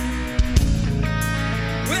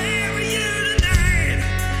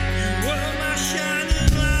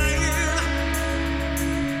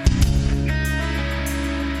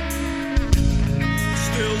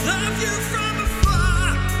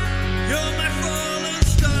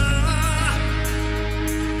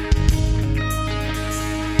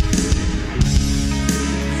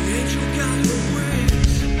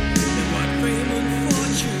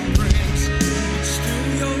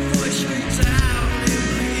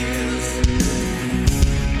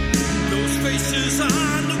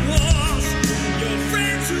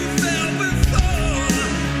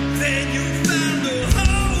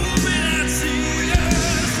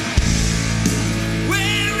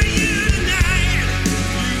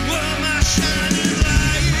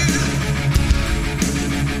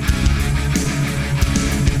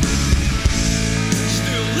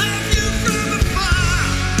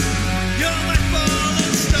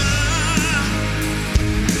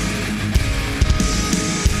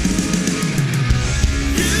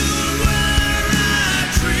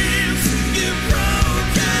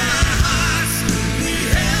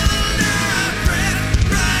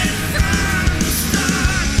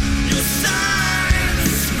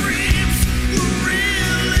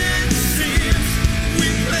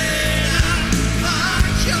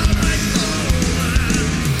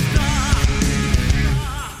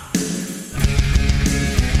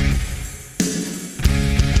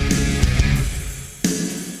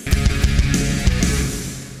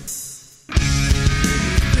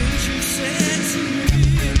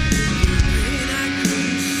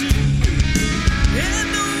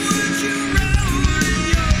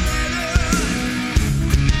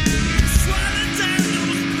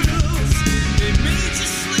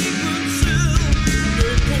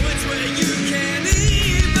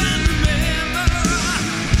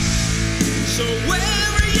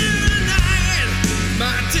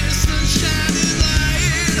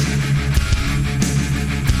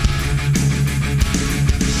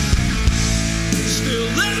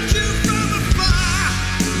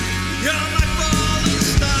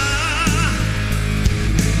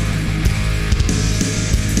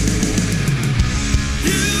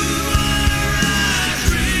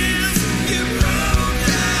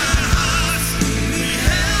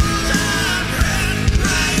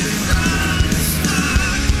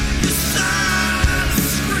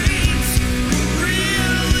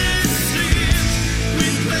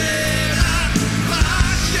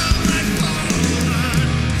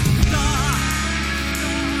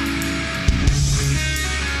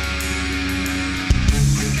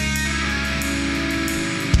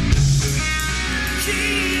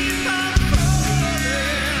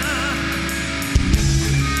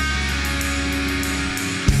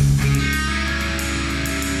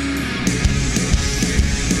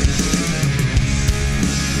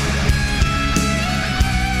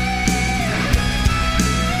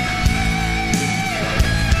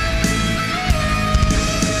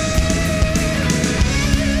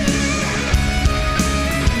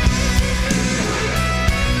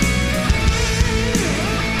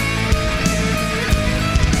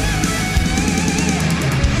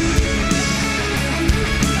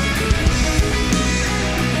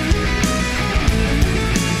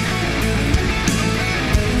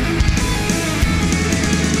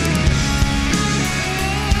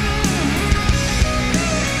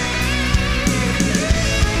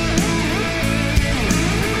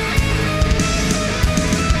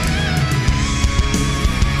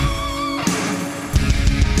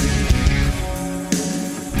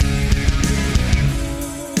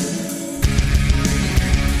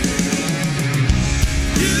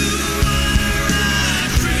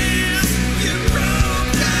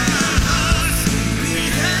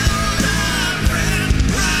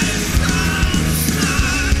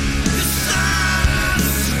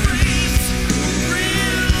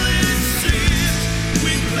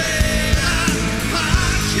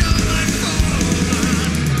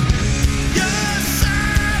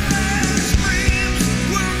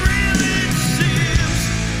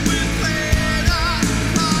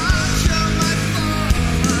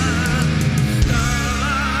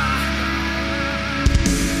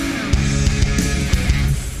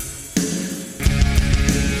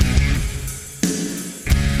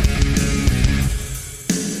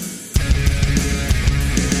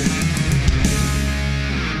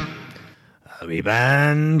 wee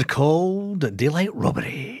band called Daylight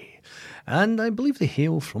Robbery. And I believe they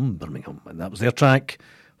hail from Birmingham. And that was their track,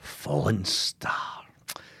 Fallen Star.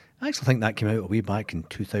 I actually think that came out a way back in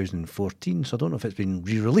 2014, so I don't know if it's been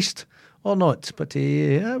re-released or not. But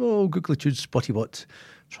I will Google Spottybot,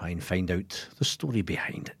 try and find out the story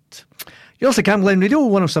behind it. You're also Cam Glen Radio,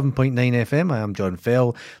 107.9 FM. I am John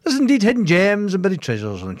Fell. This is indeed Hidden Gems and Buried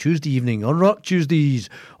Treasures on a Tuesday evening on Rock Tuesdays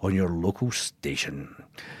on your local station.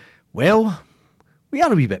 Well, we are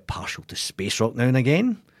a wee bit partial to space rock now and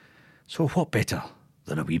again, so what better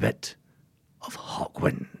than a wee bit of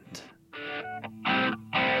Hawkwind?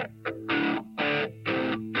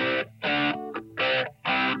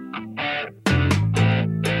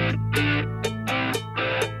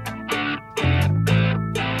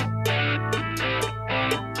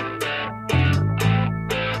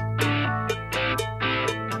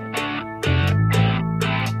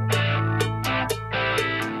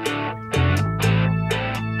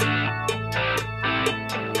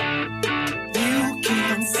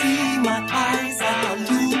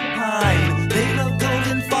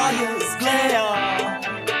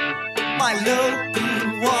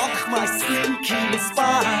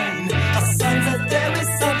 Spine, a sense that there is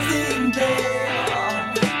something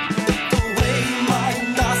there. The way my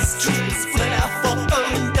nostrils flare for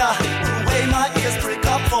odor, the way my ears prick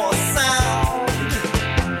up for sound.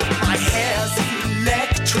 My hair's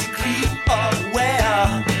electrically aware,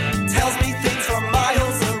 tells me things from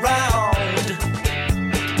miles around.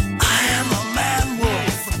 I am a man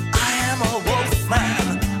wolf, I am a wolf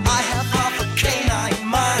man. I have half a canine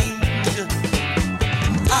mind.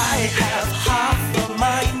 I have half the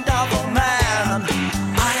mind of a man.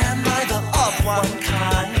 I am neither of one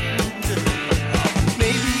kind.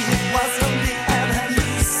 Maybe it was only an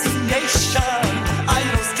hallucination. I'm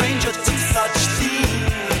no stranger to such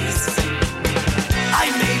things. I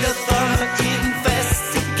made a thorough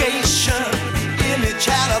investigation. The image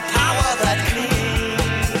had a power that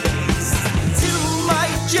clings to my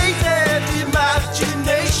jaded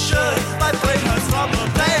imagination. My brain hurts from the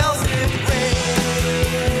veils it brings.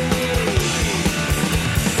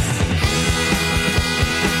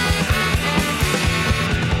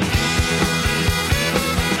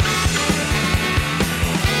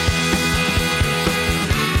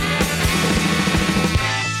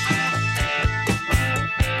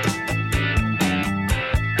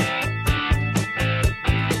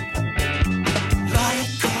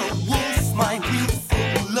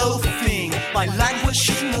 My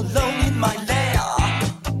languishing alone in my lair,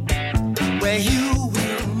 where you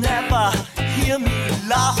will never hear me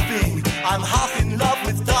laughing. I'm half in love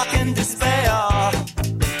with dark and despair.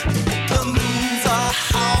 The moon's a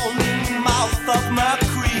howling mouth of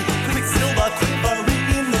mercury, quicksilver quivering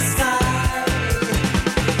in the sky.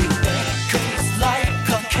 It echoes like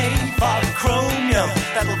a cave of chromium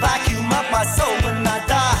that will vacuum up my soul when I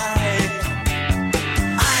die.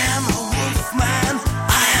 I am a wolf man,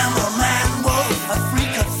 I am a man wolf.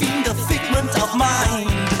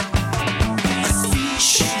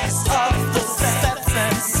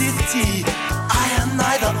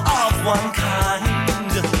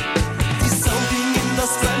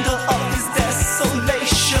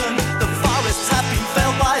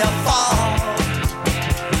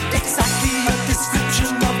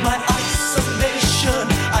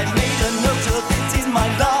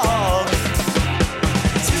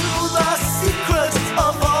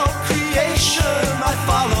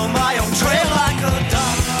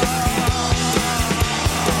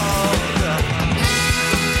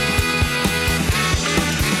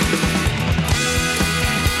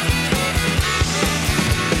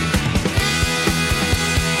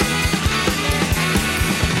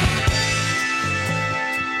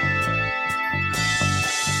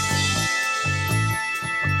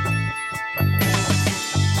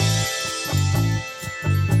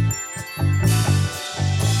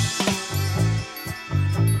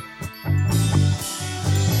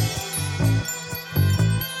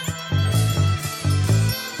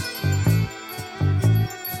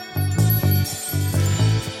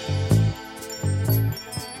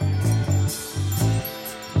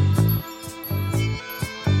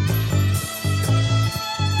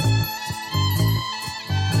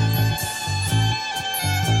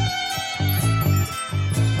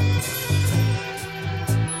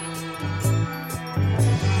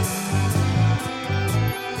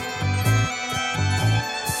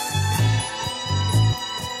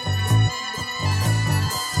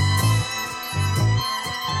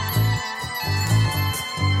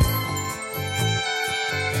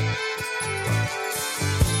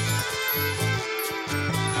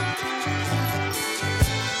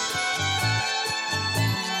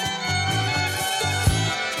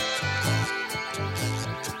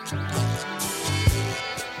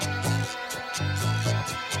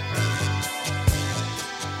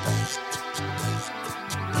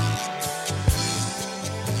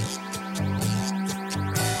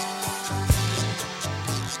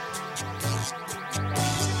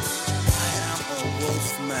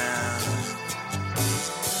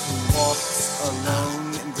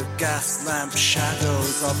 gas lamp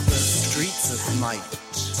shadows of the streets of night.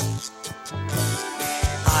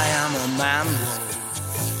 I am a man wolf,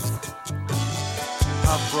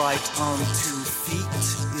 upright on 2 feet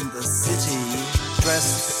in the city,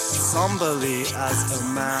 dressed somberly as a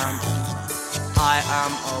man. I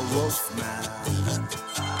am a wolf man.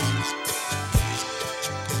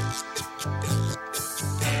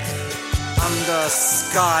 Under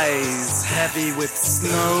skies heavy with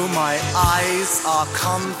snow, my eyes are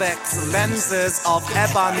convex lenses of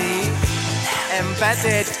ebony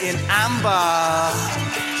embedded in amber.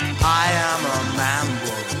 I am a man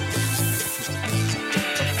wolf.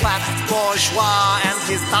 The fat bourgeois and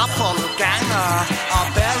his doppelganger are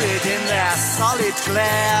buried in their solid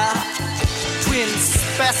glare. Twin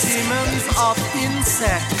specimens of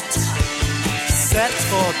insect set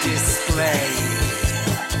for display.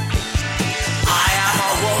 I am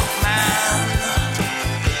a wolf man.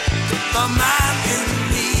 The man in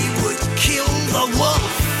me would kill the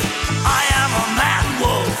wolf. I am a man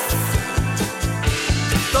wolf.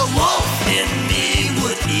 The wolf in me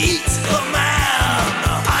would eat the man.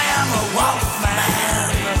 I am a wolf man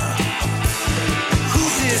who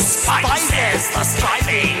despises the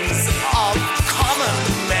strivings of common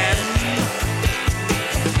men.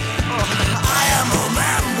 I am a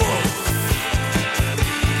man wolf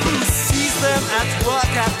who sees them at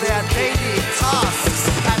work at their daily tasks,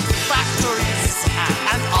 at factories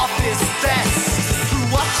and office desks, who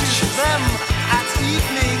watches them at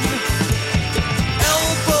evening,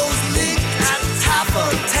 elbows linked at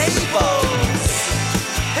tavern tables,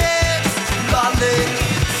 heads lolling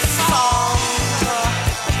song.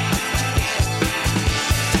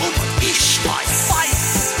 Und ich weiß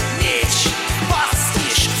nicht, was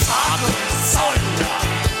ich sagen soll.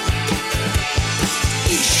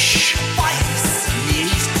 Ich weiß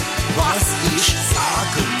nicht, was ich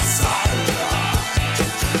sagen soll.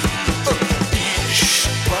 Ich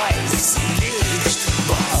weiß nicht,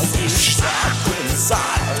 was ich sagen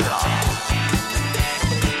soll.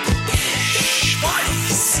 Ich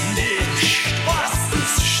weiß nicht, was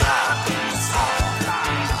ich sagen soll.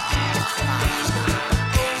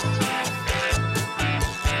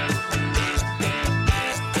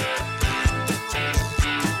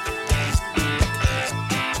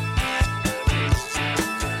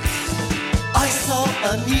 I saw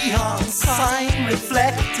a neon sign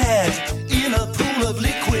reflected in a pool of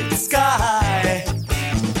liquid sky.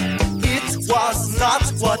 It was not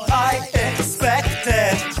what I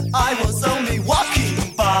expected. I was only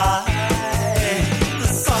walking by. The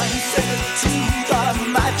sign said to the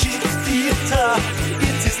magic theater,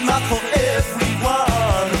 it is not for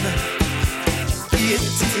everyone. It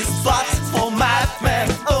is but for madmen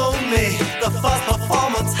only. The first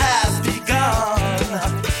performance has begun.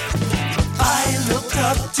 I looked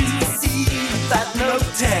up to see that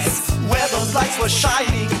notice where those lights were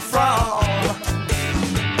shining from.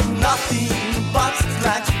 Nothing but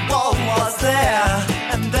black wall was there,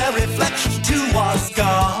 and their reflection too was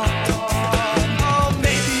gone. Or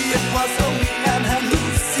maybe it was only an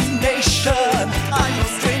hallucination. I'm no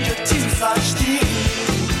stranger to such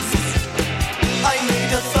things. I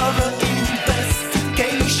made a thorough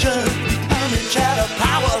investigation. The image had a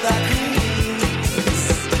power that means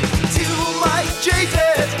to my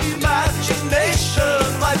jaded imagination,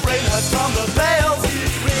 my brain has from the veils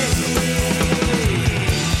it rings.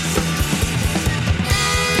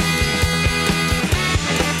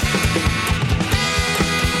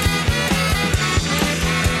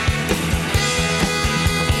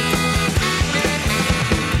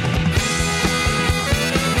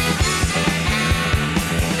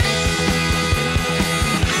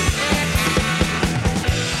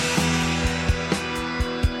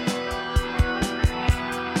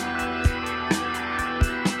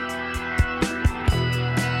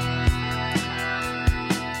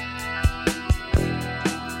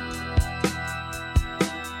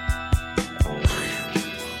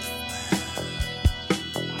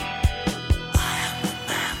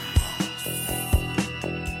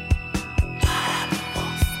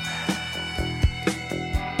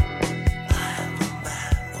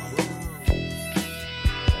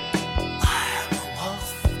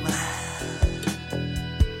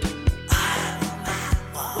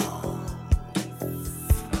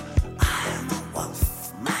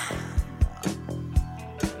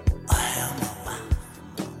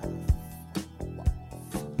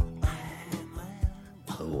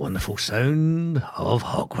 Wonderful sound of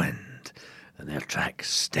Hawkwind and their track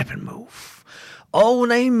Steppenwolf. All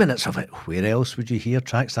 9 minutes of it. Where else would you hear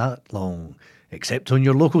tracks that long? Except on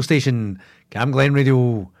your local station, Cam Glen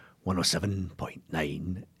Radio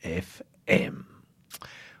 107.9 FM.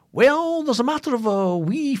 Well, there's a matter of a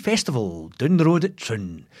wee festival down the road at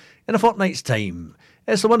Troon in a fortnight's time.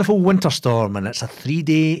 It's the wonderful Winter Storm, and it's a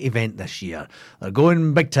 3-day event this year. They're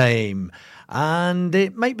going big time, and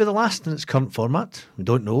it might be the last in its current format. We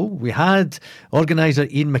don't know. We had organiser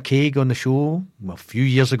Ian McCaig on the show a few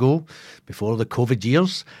years ago, before the COVID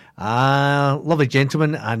years. Lovely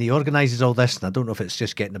gentleman, and he organises all this, and I don't know if it's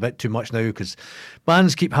just getting a bit too much now, because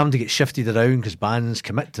bands keep having to get shifted around because bands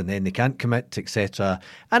commit and then they can't commit, etc.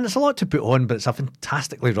 And it's a lot to put on, but it's a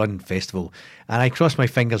fantastically run festival, and I cross my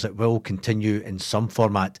fingers it will continue in some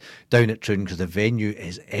format down at Troon, because the venue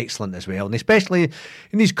is excellent as well, and especially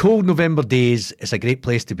in these cold November days, it's a great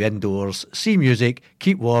place to be indoors, see music,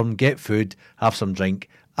 keep warm, get food, have some drink.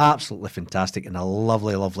 Absolutely fantastic, and a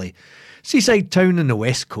lovely, lovely seaside town on the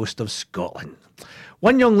west coast of Scotland.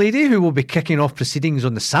 One young lady who will be kicking off proceedings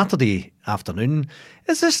on the Saturday afternoon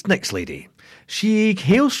is this next lady. She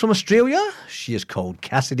hails from Australia. She is called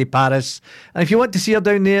Cassidy Paris, and if you want to see her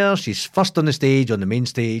down there, she's first on the stage, on the main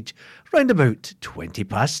stage, round about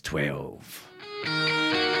 12:20.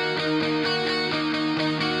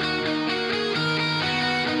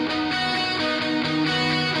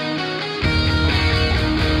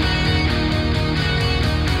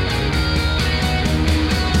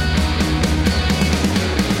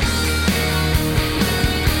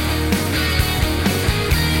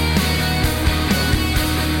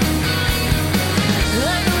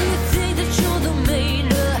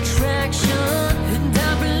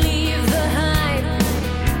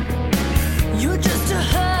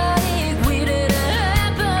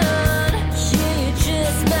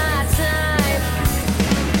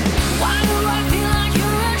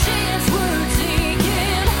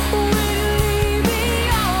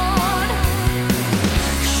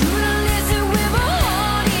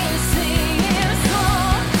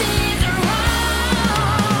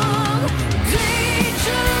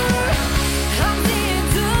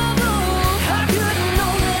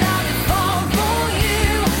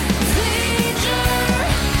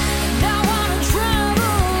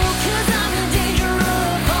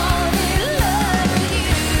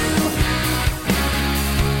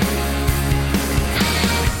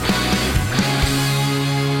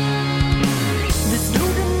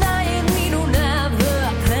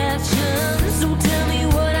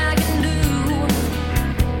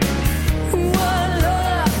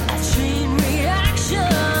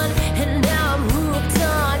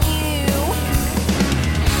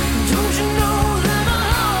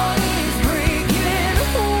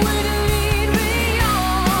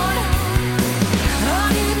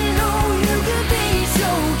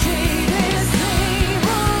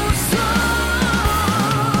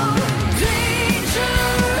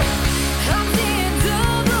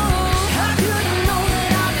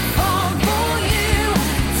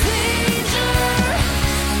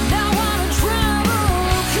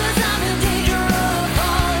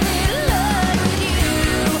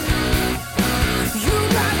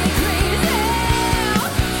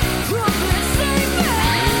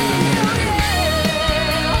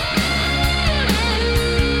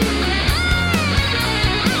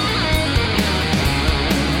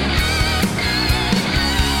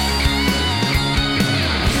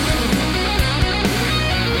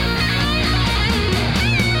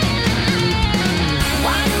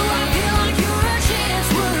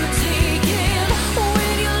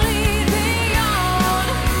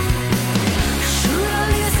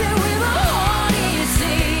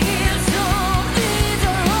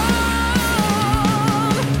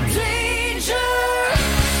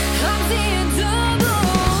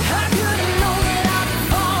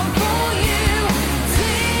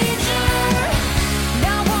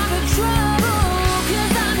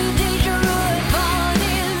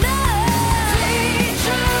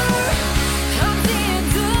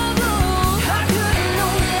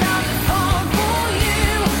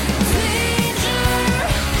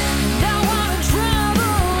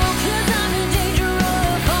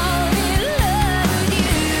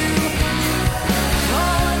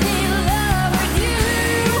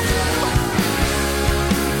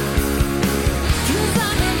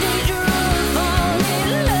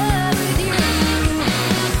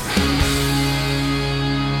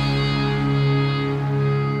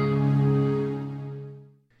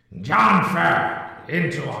 John fell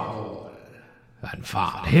into a hole and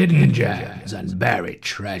found hidden gems and buried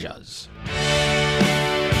treasures.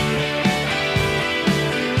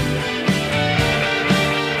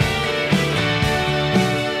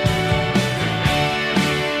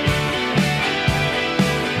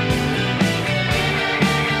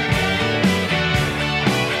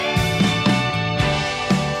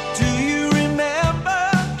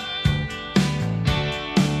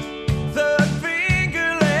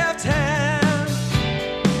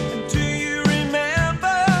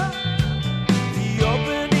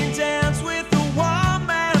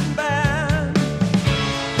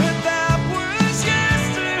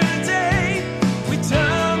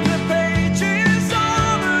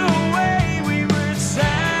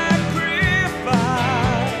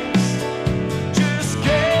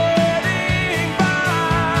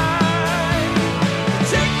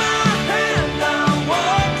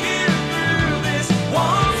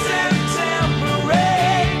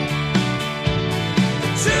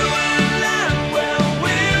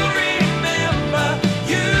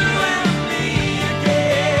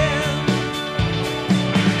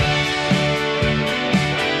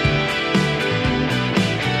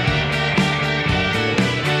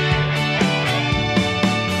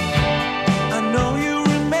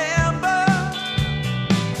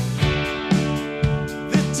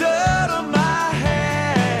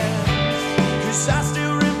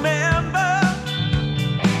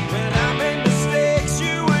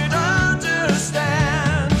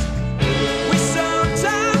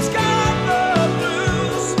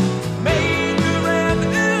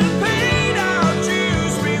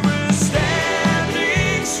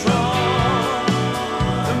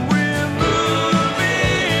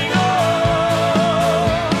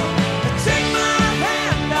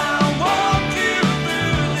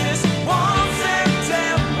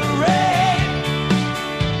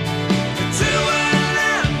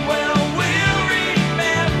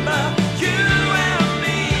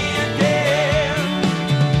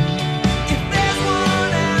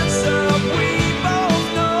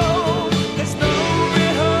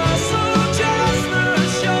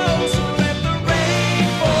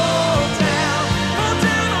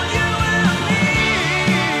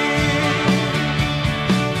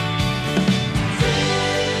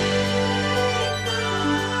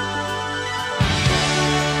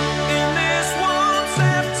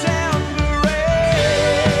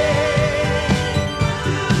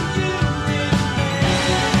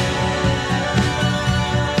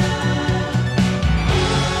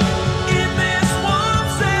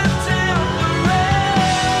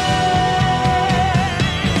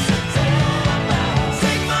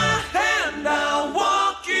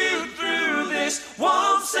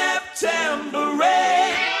 September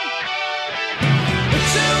rain.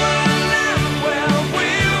 To a land where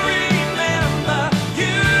we'll remember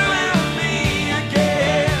you and me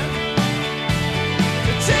again.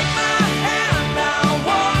 Take my hand, I'll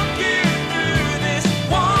walk you through this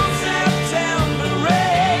one September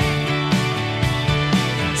rain.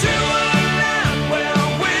 To a land where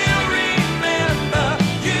we'll remember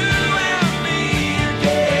you and me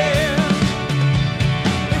again.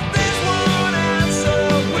 If there's one answer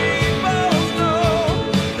we both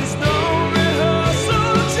know, there's no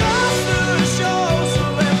rehearsal, just the show. So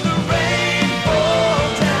let the rain fall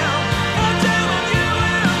down on you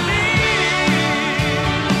and me.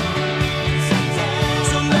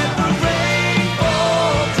 So let the rain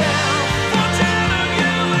fall down on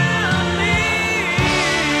you and me.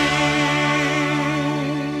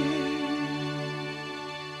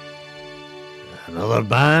 Another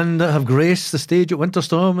band that have graced the stage at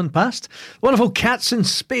Winterstorm and past. Wonderful Cats in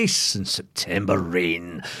Space and September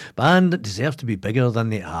Rain. Band that deserve to be bigger than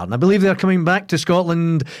they are. And I believe they're coming back to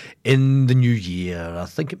Scotland in the new year. I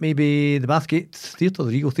think it may be the Bathgate Theatre,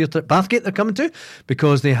 the Regal Theatre at Bathgate they're coming to,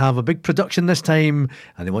 because they have a big production this time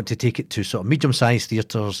and they want to take it to sort of medium-sized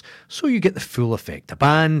theatres so you get the full effect. A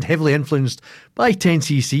band heavily influenced by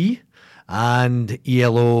 10cc and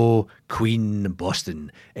ELO, Queen, Boston,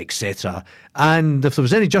 etc. And if there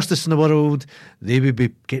was any justice in the world, they would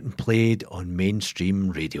be getting played on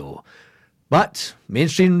mainstream radio. But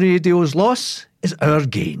mainstream radio's loss is our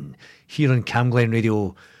gain here on Camglen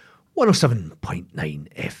Radio 107.9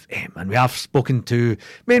 FM. And we have spoken to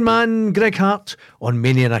main man Greg Hart on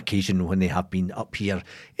many an occasion when they have been up here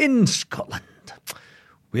in Scotland.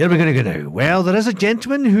 Where are we going to go now? Well, there is a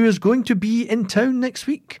gentleman who is going to be in town next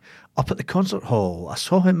week up at the concert hall. I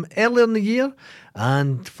saw him earlier in the year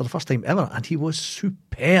and for the first time ever, and he was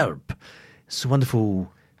superb. It's the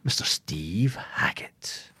wonderful Mr. Steve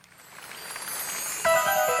Hackett.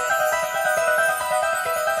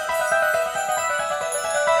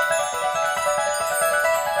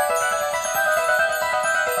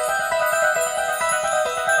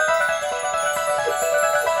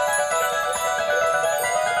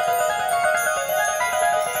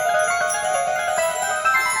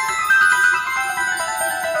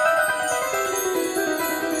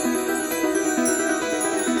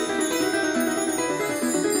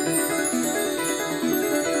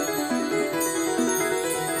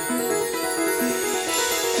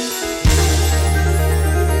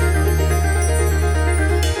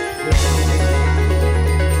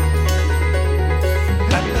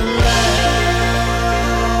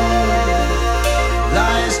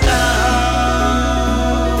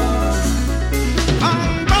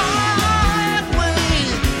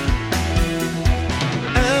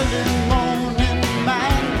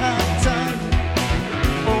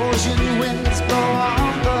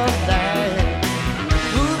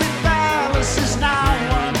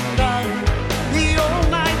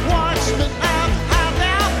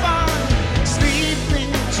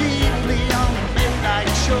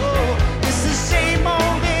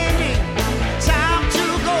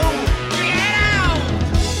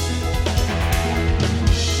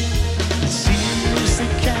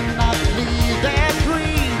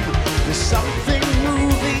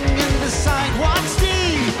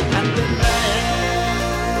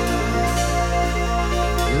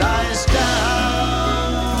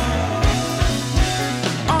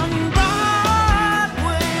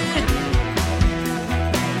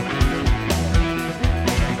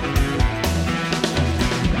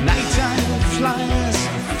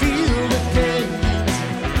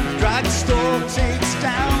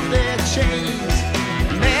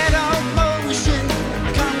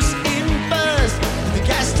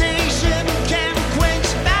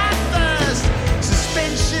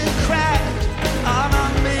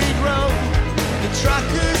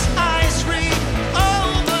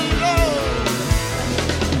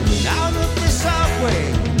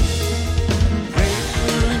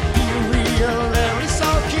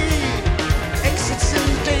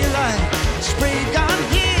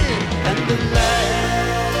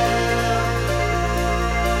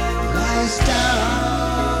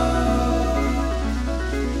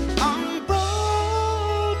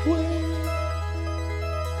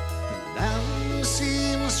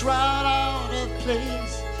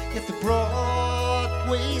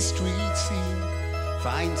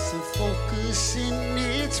 finds some focus in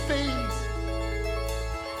its face.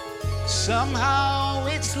 Somehow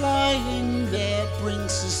it's lying there,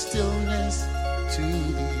 brings a stillness to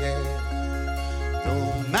the air.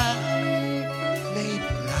 Though man may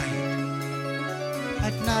blind,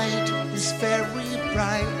 at night is very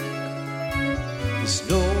bright. There's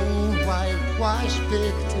no whitewashed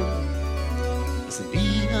victim as the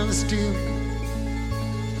demons do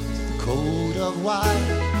to the coat of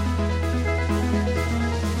white.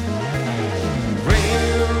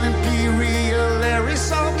 Real imperial Larry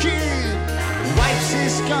Kid wipes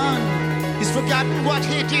his gun, he's forgotten what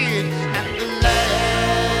he did, and the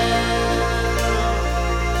land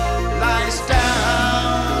lies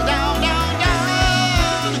down, down, down,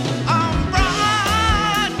 down on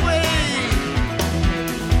Broadway.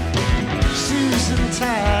 Susan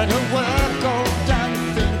tired her work all done,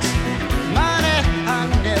 thinks money on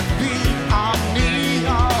their feet on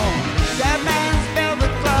neon. That man's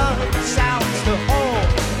velvet glove sounds the whole.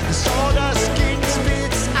 The sawdust king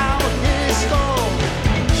spits out his skull.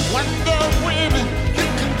 Wonder Women, you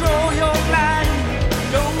can grow your land.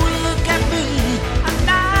 Don't look at me, I'm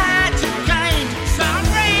not your kind, so I'm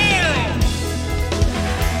real.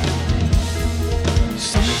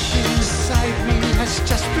 Something inside me has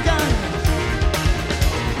just begun.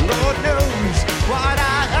 Lord knows what I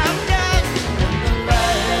have done. And the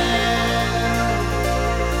land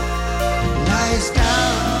lies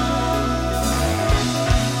down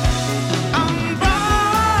on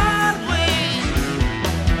Broadway,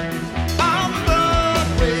 on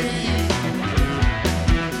Broadway,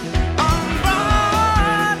 on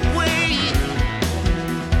Broadway,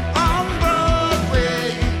 on Broadway.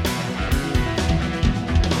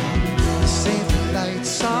 They say the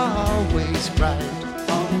lights are always bright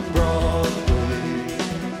on Broadway.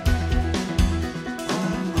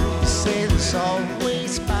 They say there's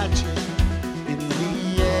always magic in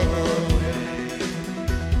the air.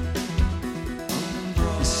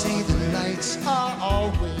 They say the lights are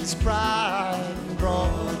always bright on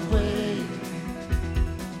Broadway.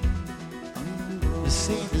 They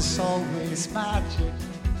say there's always magic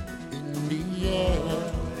in the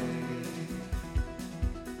air.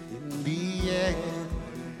 In the air.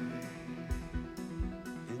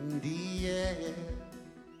 In the air.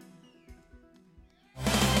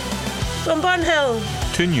 From Burnhill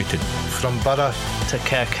To Newton. From Borough to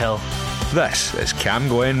Kirkhill. This is Cam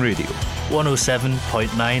Glen Radio.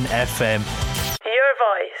 107.9 FM. Your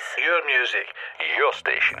voice. Your music, your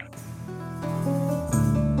station.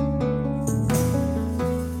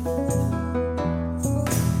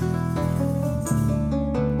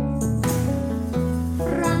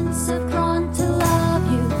 Friends have grown to love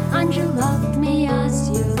you, and you loved me as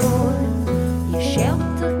your own. You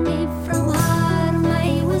sheltered me from harm,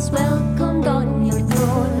 I was welcomed on your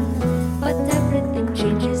throne. But everything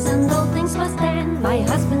changes and all things must end. My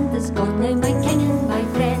husband is gone, now my king and my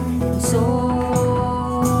friend. And so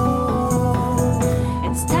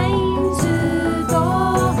it's time to go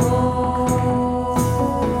home.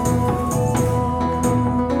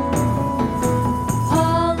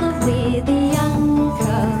 Haul away the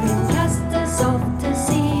anchor and cast us off to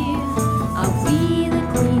sea. I'll be the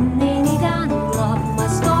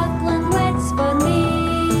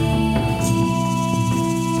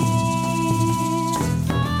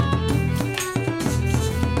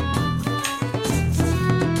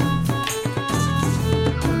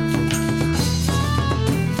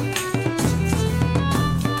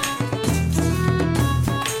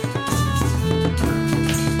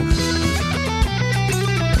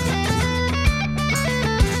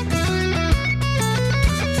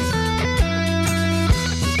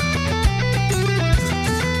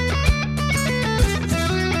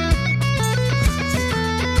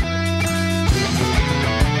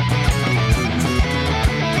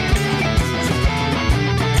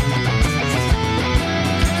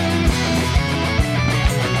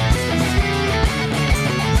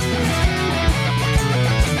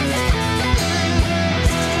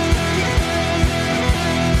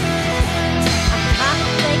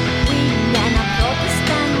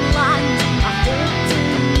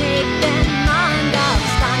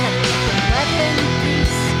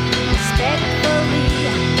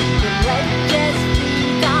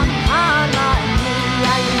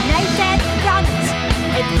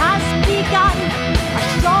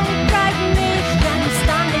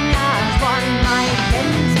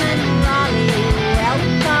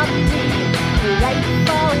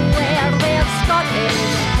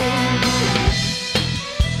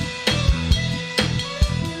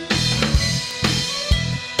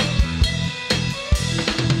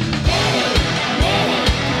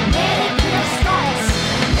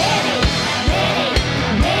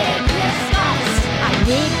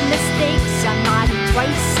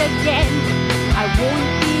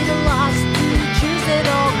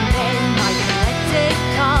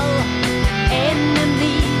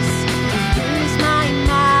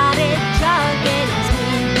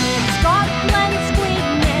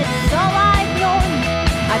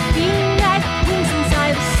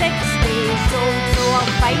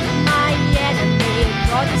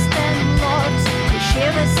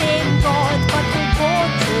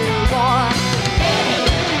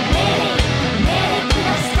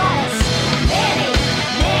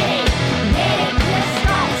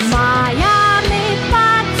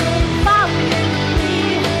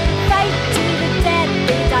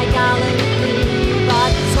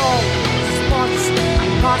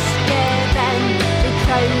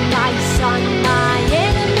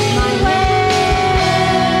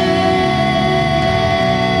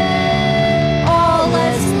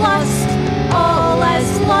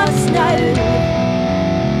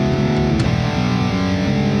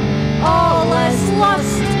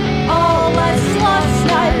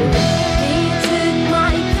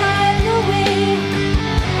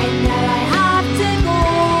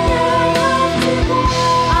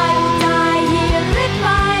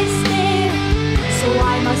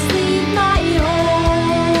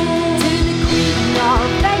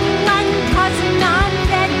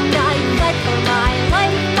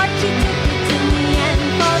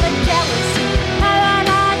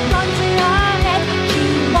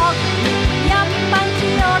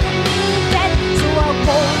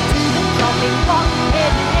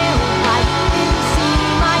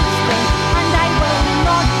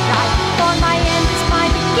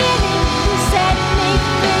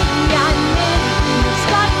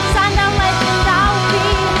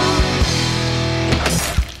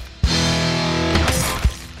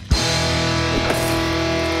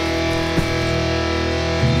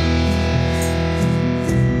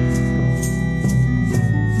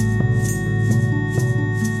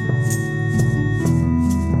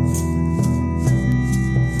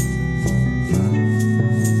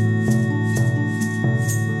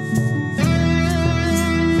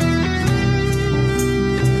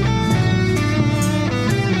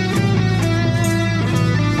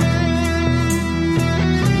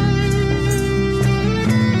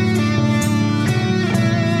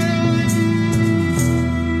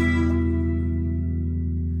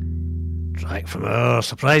Our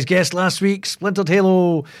surprise guest last week, Splintered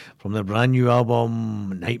Halo, from their brand new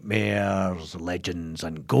album Nightmares, Legends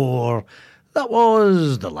and Gore. That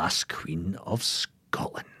was The Last Queen of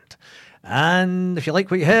Scotland. And if you like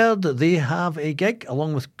what you heard, they have a gig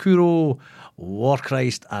along with Kuro,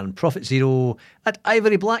 Warchrist and Prophet Zero at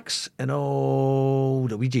Ivory Blacks in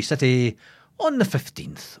old Ouija City on the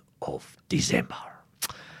 15th of December.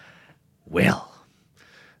 Well,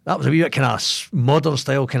 that was a wee bit kind of modern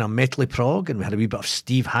style, kind of metally prog, and we had a wee bit of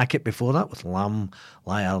Steve Hackett before that with a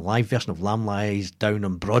live version of Lamb Lies Down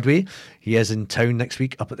on Broadway. He is in town next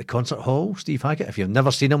week up at the Concert Hall, Steve Hackett. If you've never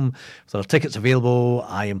seen him, if there are tickets available,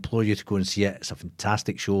 I implore you to go and see it. It's a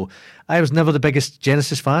fantastic show. I was never the biggest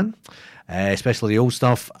Genesis fan, especially the old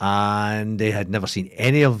stuff, and I had never seen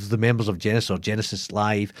any of the members of Genesis or Genesis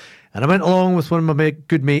live, and I went along with one of my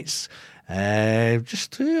good mates, I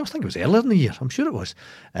think it was earlier in the year, I'm sure it was,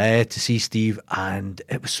 to see Steve, and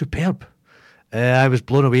it was superb. I was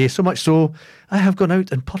blown away, so much so I have gone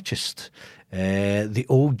out and purchased the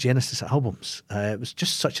old Genesis albums. It was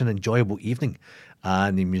just such an enjoyable evening,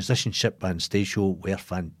 and the musicianship and stage show were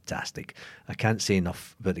fantastic. I can't say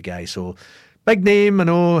enough about the guy. So big name, I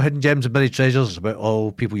know, Hidden Gems and Buried Treasures, about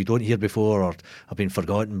all people you don't hear before or have been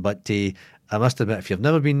forgotten, but I must admit, if you've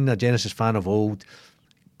never been a Genesis fan of old,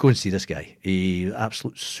 go and see this guy. He's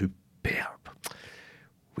absolute superb.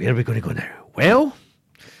 Where are we going to go now? Well,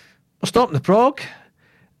 we're stopping the prog,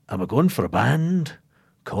 and we're going for a band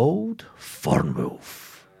called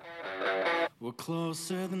Fernwolf. We're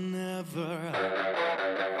closer than ever.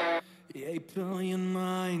 8 billion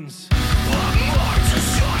minds. What more to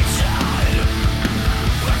short time?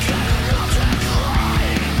 We're getting up and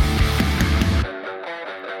crying.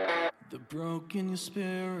 The broken your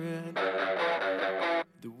spirit.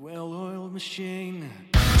 The well-oiled machine.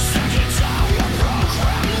 Second down your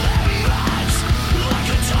program limits like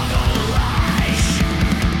a double lash.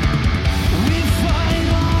 We fight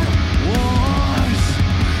our wars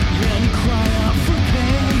and cry out for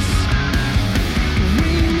peace.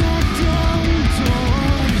 We knock down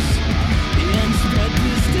doors and spread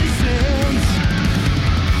this disease.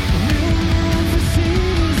 We'll never see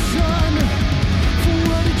the sun for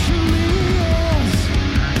what it truly is.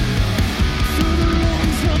 Through the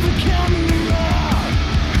lens of a camera,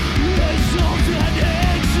 there's all that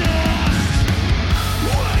exists.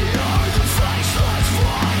 We are the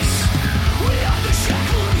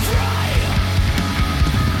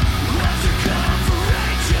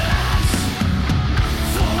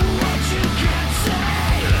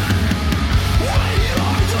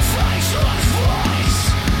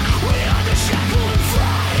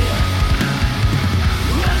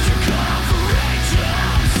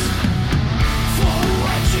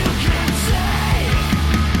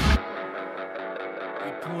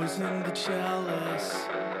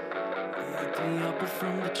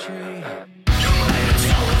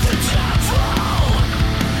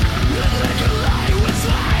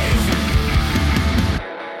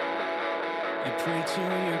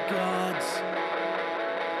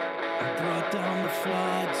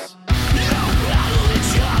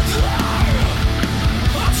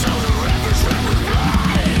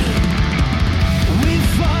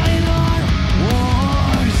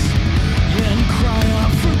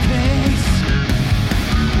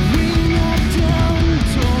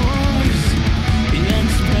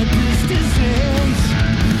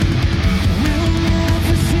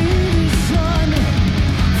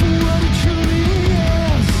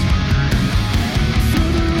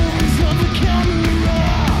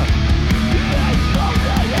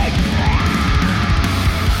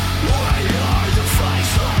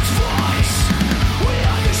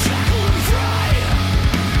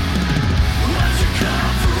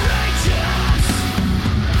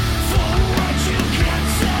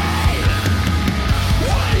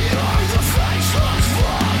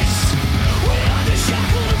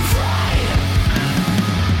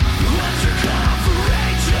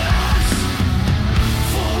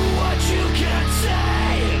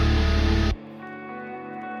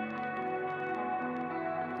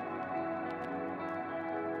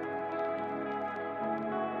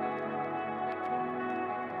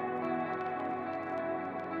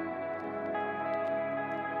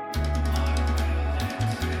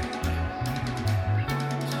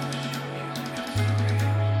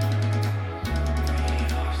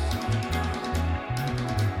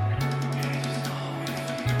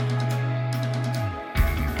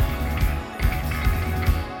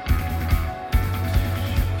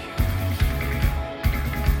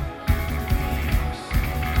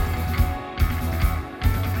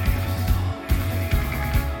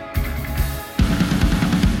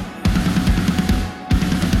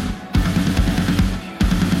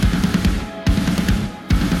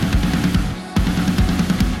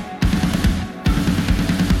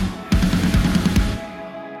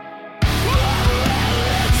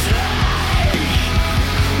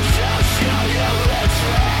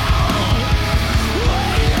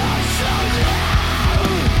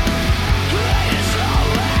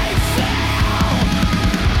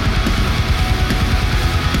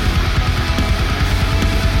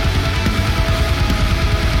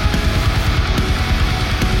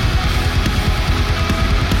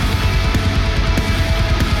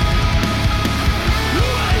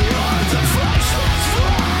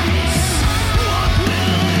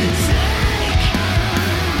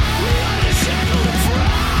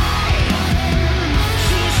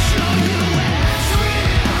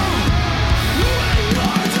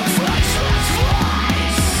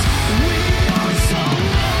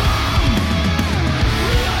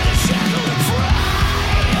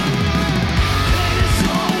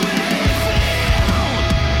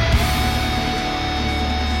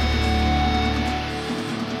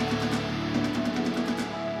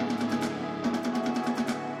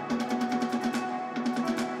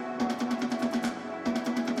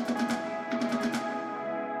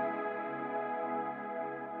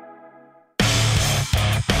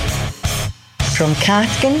From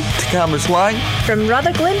Cathkin to Cambuslang, from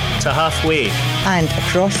Rutherglen to halfway, and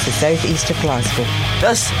across the southeast of Glasgow.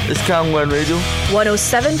 This is Camglen Radio.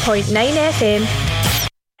 107.9 FM.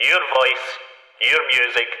 Your voice, your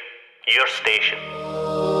music, your station.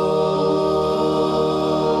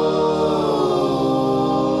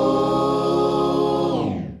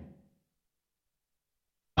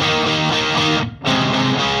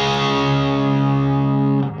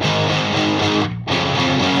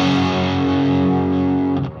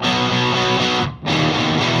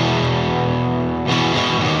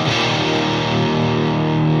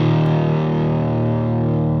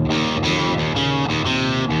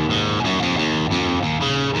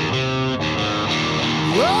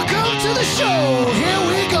 Welcome to the show. Here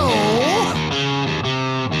we go.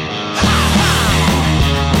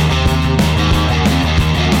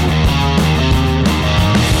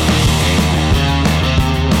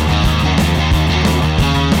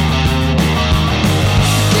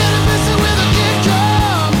 Getting busy with a kick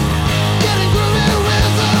drum, getting groovy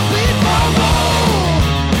with a beat roll.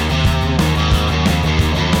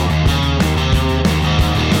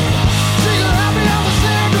 Trigger happy on the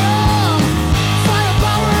snare drum.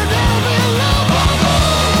 Firepower down below.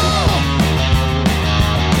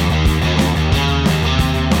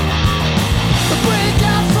 The break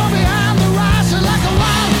out from behind the riser like a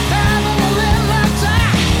wild animal in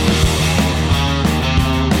attack.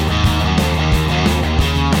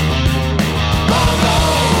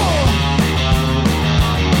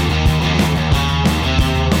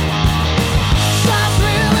 Size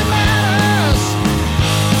really matters.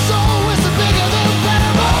 So is the bigger the better.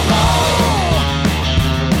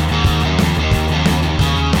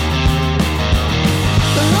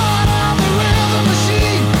 The heart of the rhythm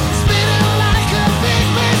machine, spinning like a big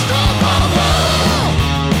bass drum.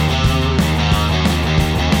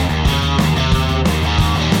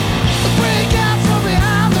 The break out from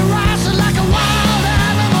behind the riser like a wild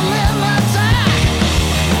animal in attack.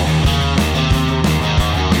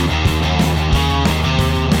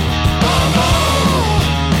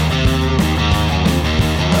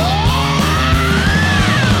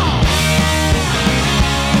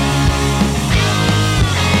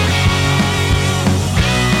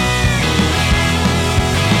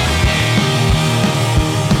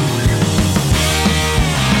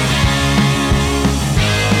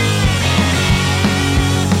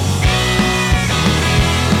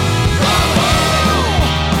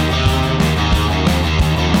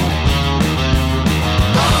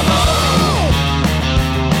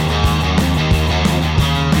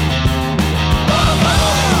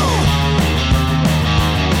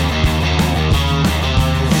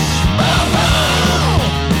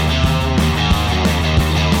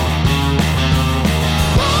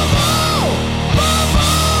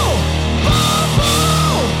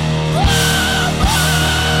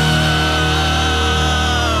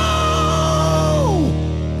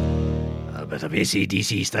 A bit of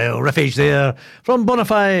AC/DC style riffage there from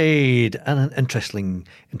Bonafide, and an interesting,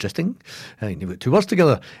 I knew it 2 words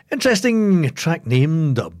together, interesting track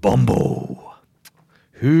named Bombo.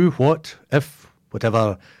 Who, what, if,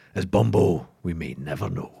 whatever is Bombo, we may never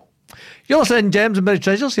know. You're listening to Gems and Buried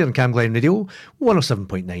Treasures here on Camglen Radio,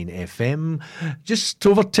 107.9 FM. Just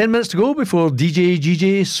over 10 minutes to go before DJ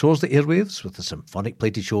GJ soars the airwaves with the Symphonic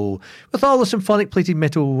Plated Show, with all the symphonic plated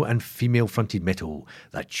metal and female fronted metal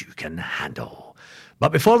that you can handle.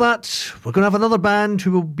 But before that, we're going to have another band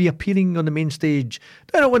who will be appearing on the main stage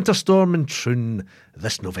down at Winterstorm in Troon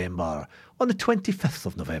this November, on the 25th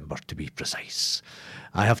of November to be precise.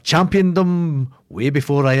 I have championed them way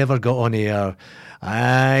before I ever got on air.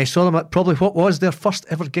 I saw them at probably what was their first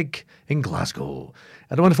ever gig in Glasgow,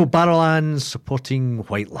 at the wonderful Barrowlands supporting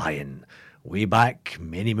White Lion, way back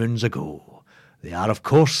many moons ago. They are, of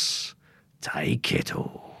course,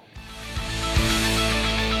 Taiketo. Thank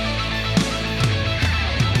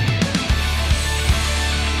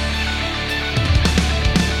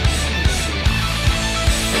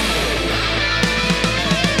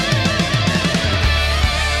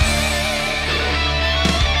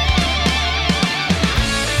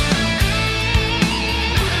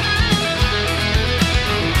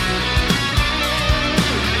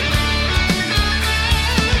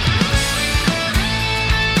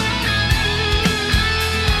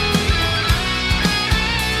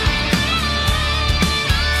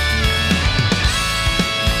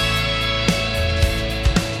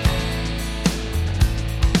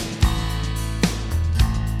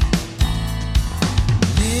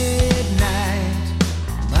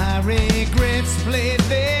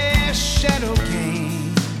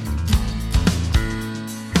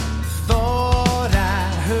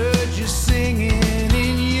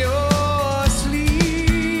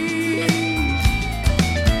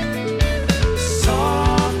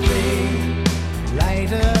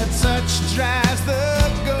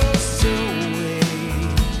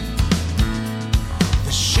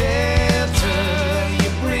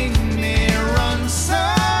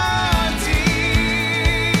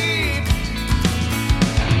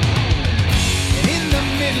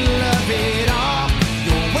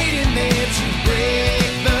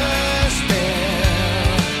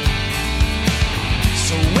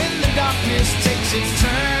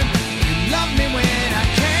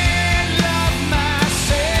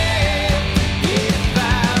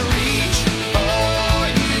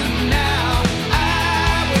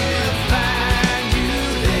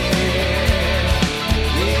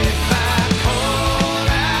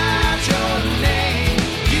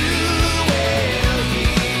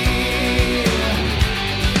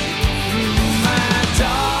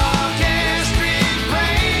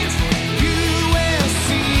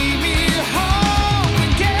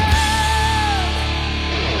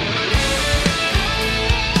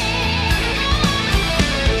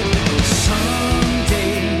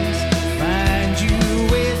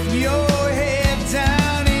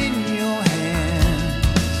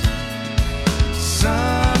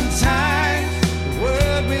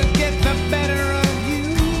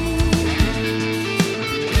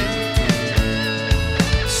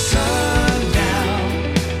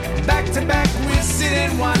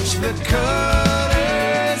and watch the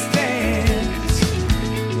colors dance.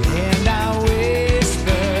 And I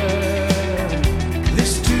whisper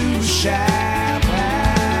this too shall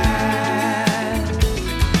pass.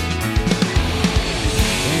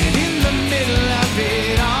 And in the middle of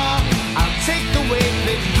it all, I'll take the weight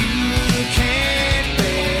that you can't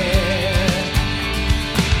bear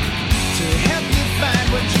to help you find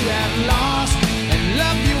what you have lost and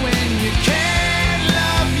love you when you can't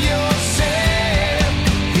love yourself.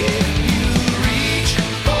 If you reach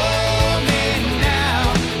for me now,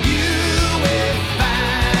 you will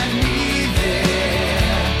find me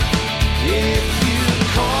there. If you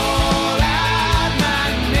call out my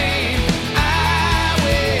name, I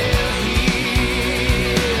will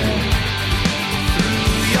hear.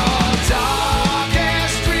 Through your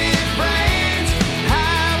darkest refrains, I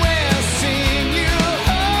will sing you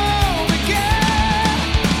home again.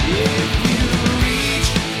 If you reach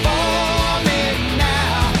for me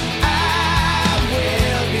now, I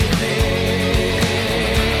will be there.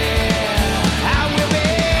 I will be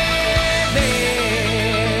there.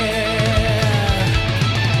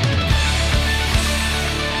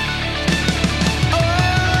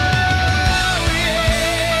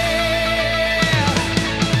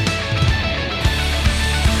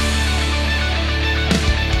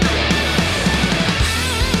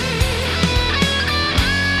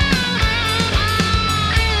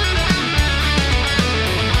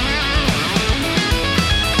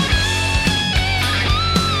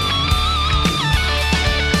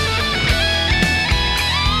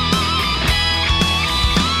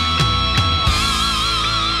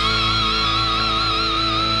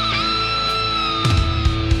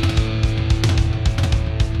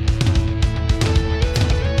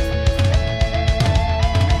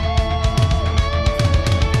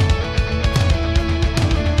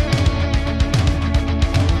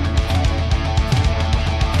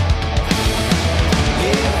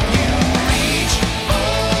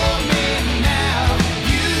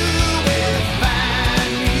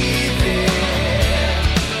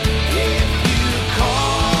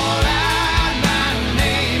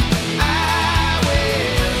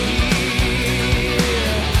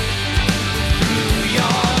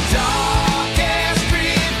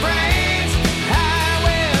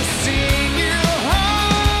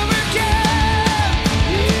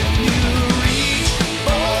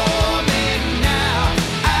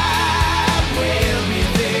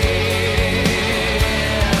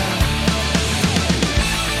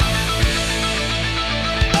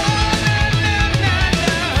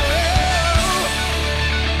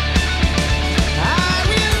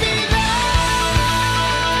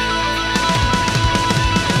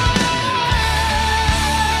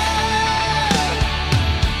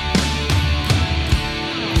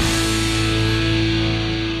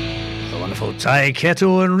 Oh, Ty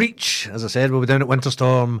Kettle and Reach. As I said, we'll be down at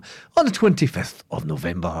Winterstorm on the 25th of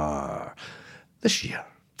November this year.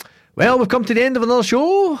 Well, we've come to the end of another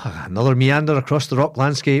show, another meander across the rock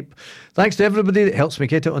landscape. Thanks to everybody that helps me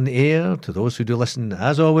get it on the air. To those who do listen,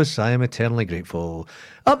 as always, I am eternally grateful.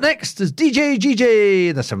 Up next is DJ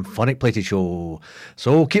GJ, the Symphonic Plated Show.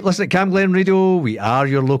 So keep listening to Cam Glen Radio. We are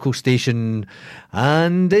your local station,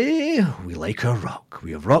 and we like our rock.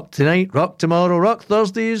 We have rock tonight, rock tomorrow, rock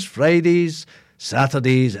Thursdays, Fridays,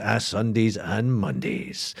 Saturdays, Sundays and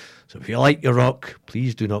Mondays. So if you like your rock,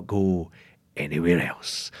 please do not go anywhere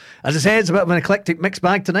else. As I said, it's a bit of an eclectic mixed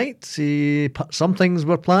bag tonight. Some things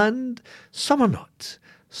were planned, some are not,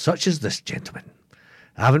 such as this gentleman.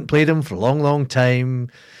 I haven't played him for a long, long time.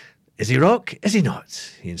 Is he rock? Is he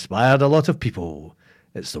not? He inspired a lot of people.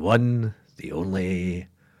 It's the one, the only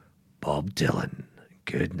Bob Dylan.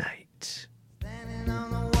 Good night. Standing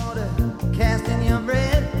on the water, casting your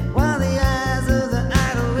bread, while the eyes of the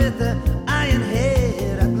idol with the iron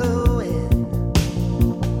head are glowing.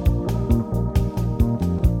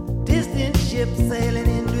 Distant ships sailing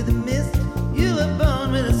into the mist. You were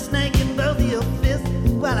born with a snake in both of your fists,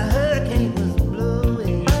 while a hurricane was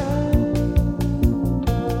blowing.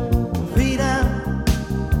 Freedom,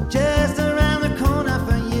 just around the corner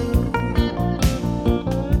for you.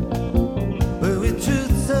 But with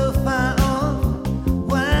truth so far off,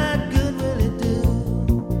 what good will it do?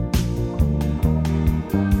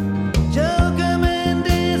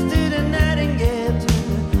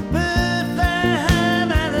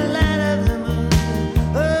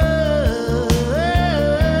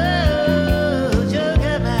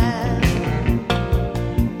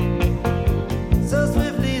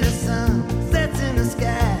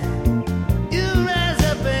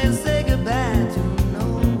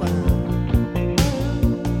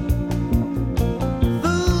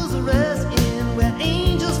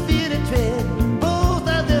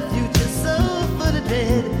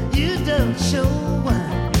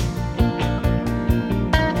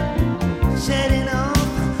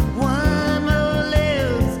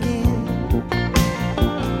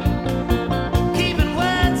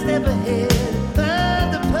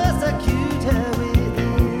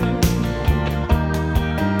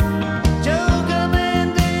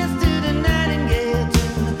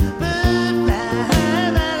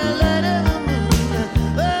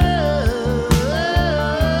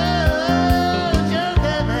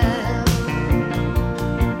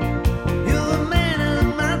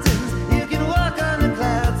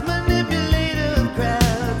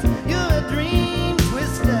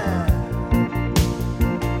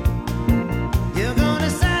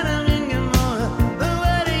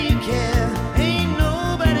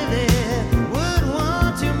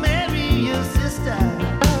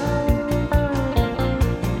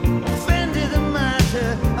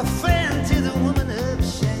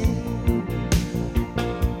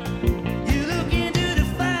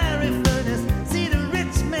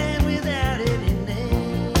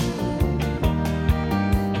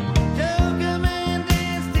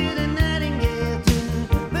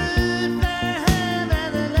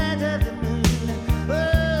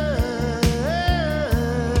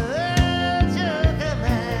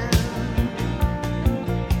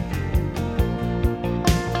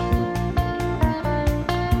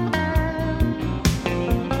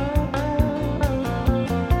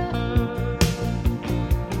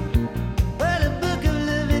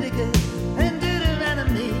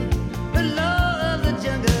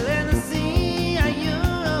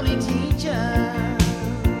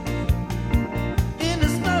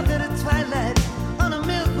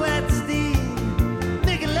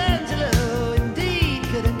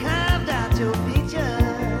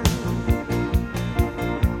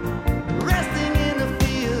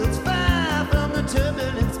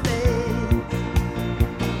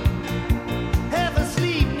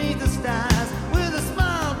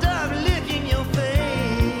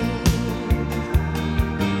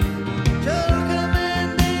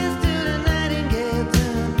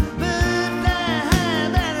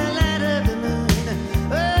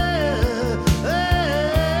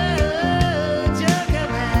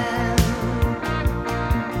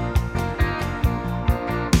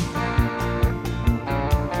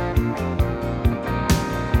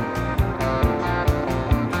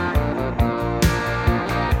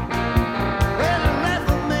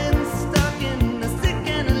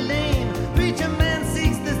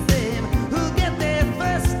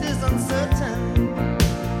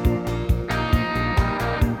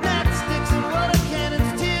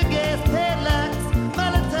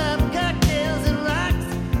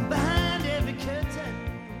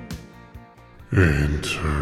 Enter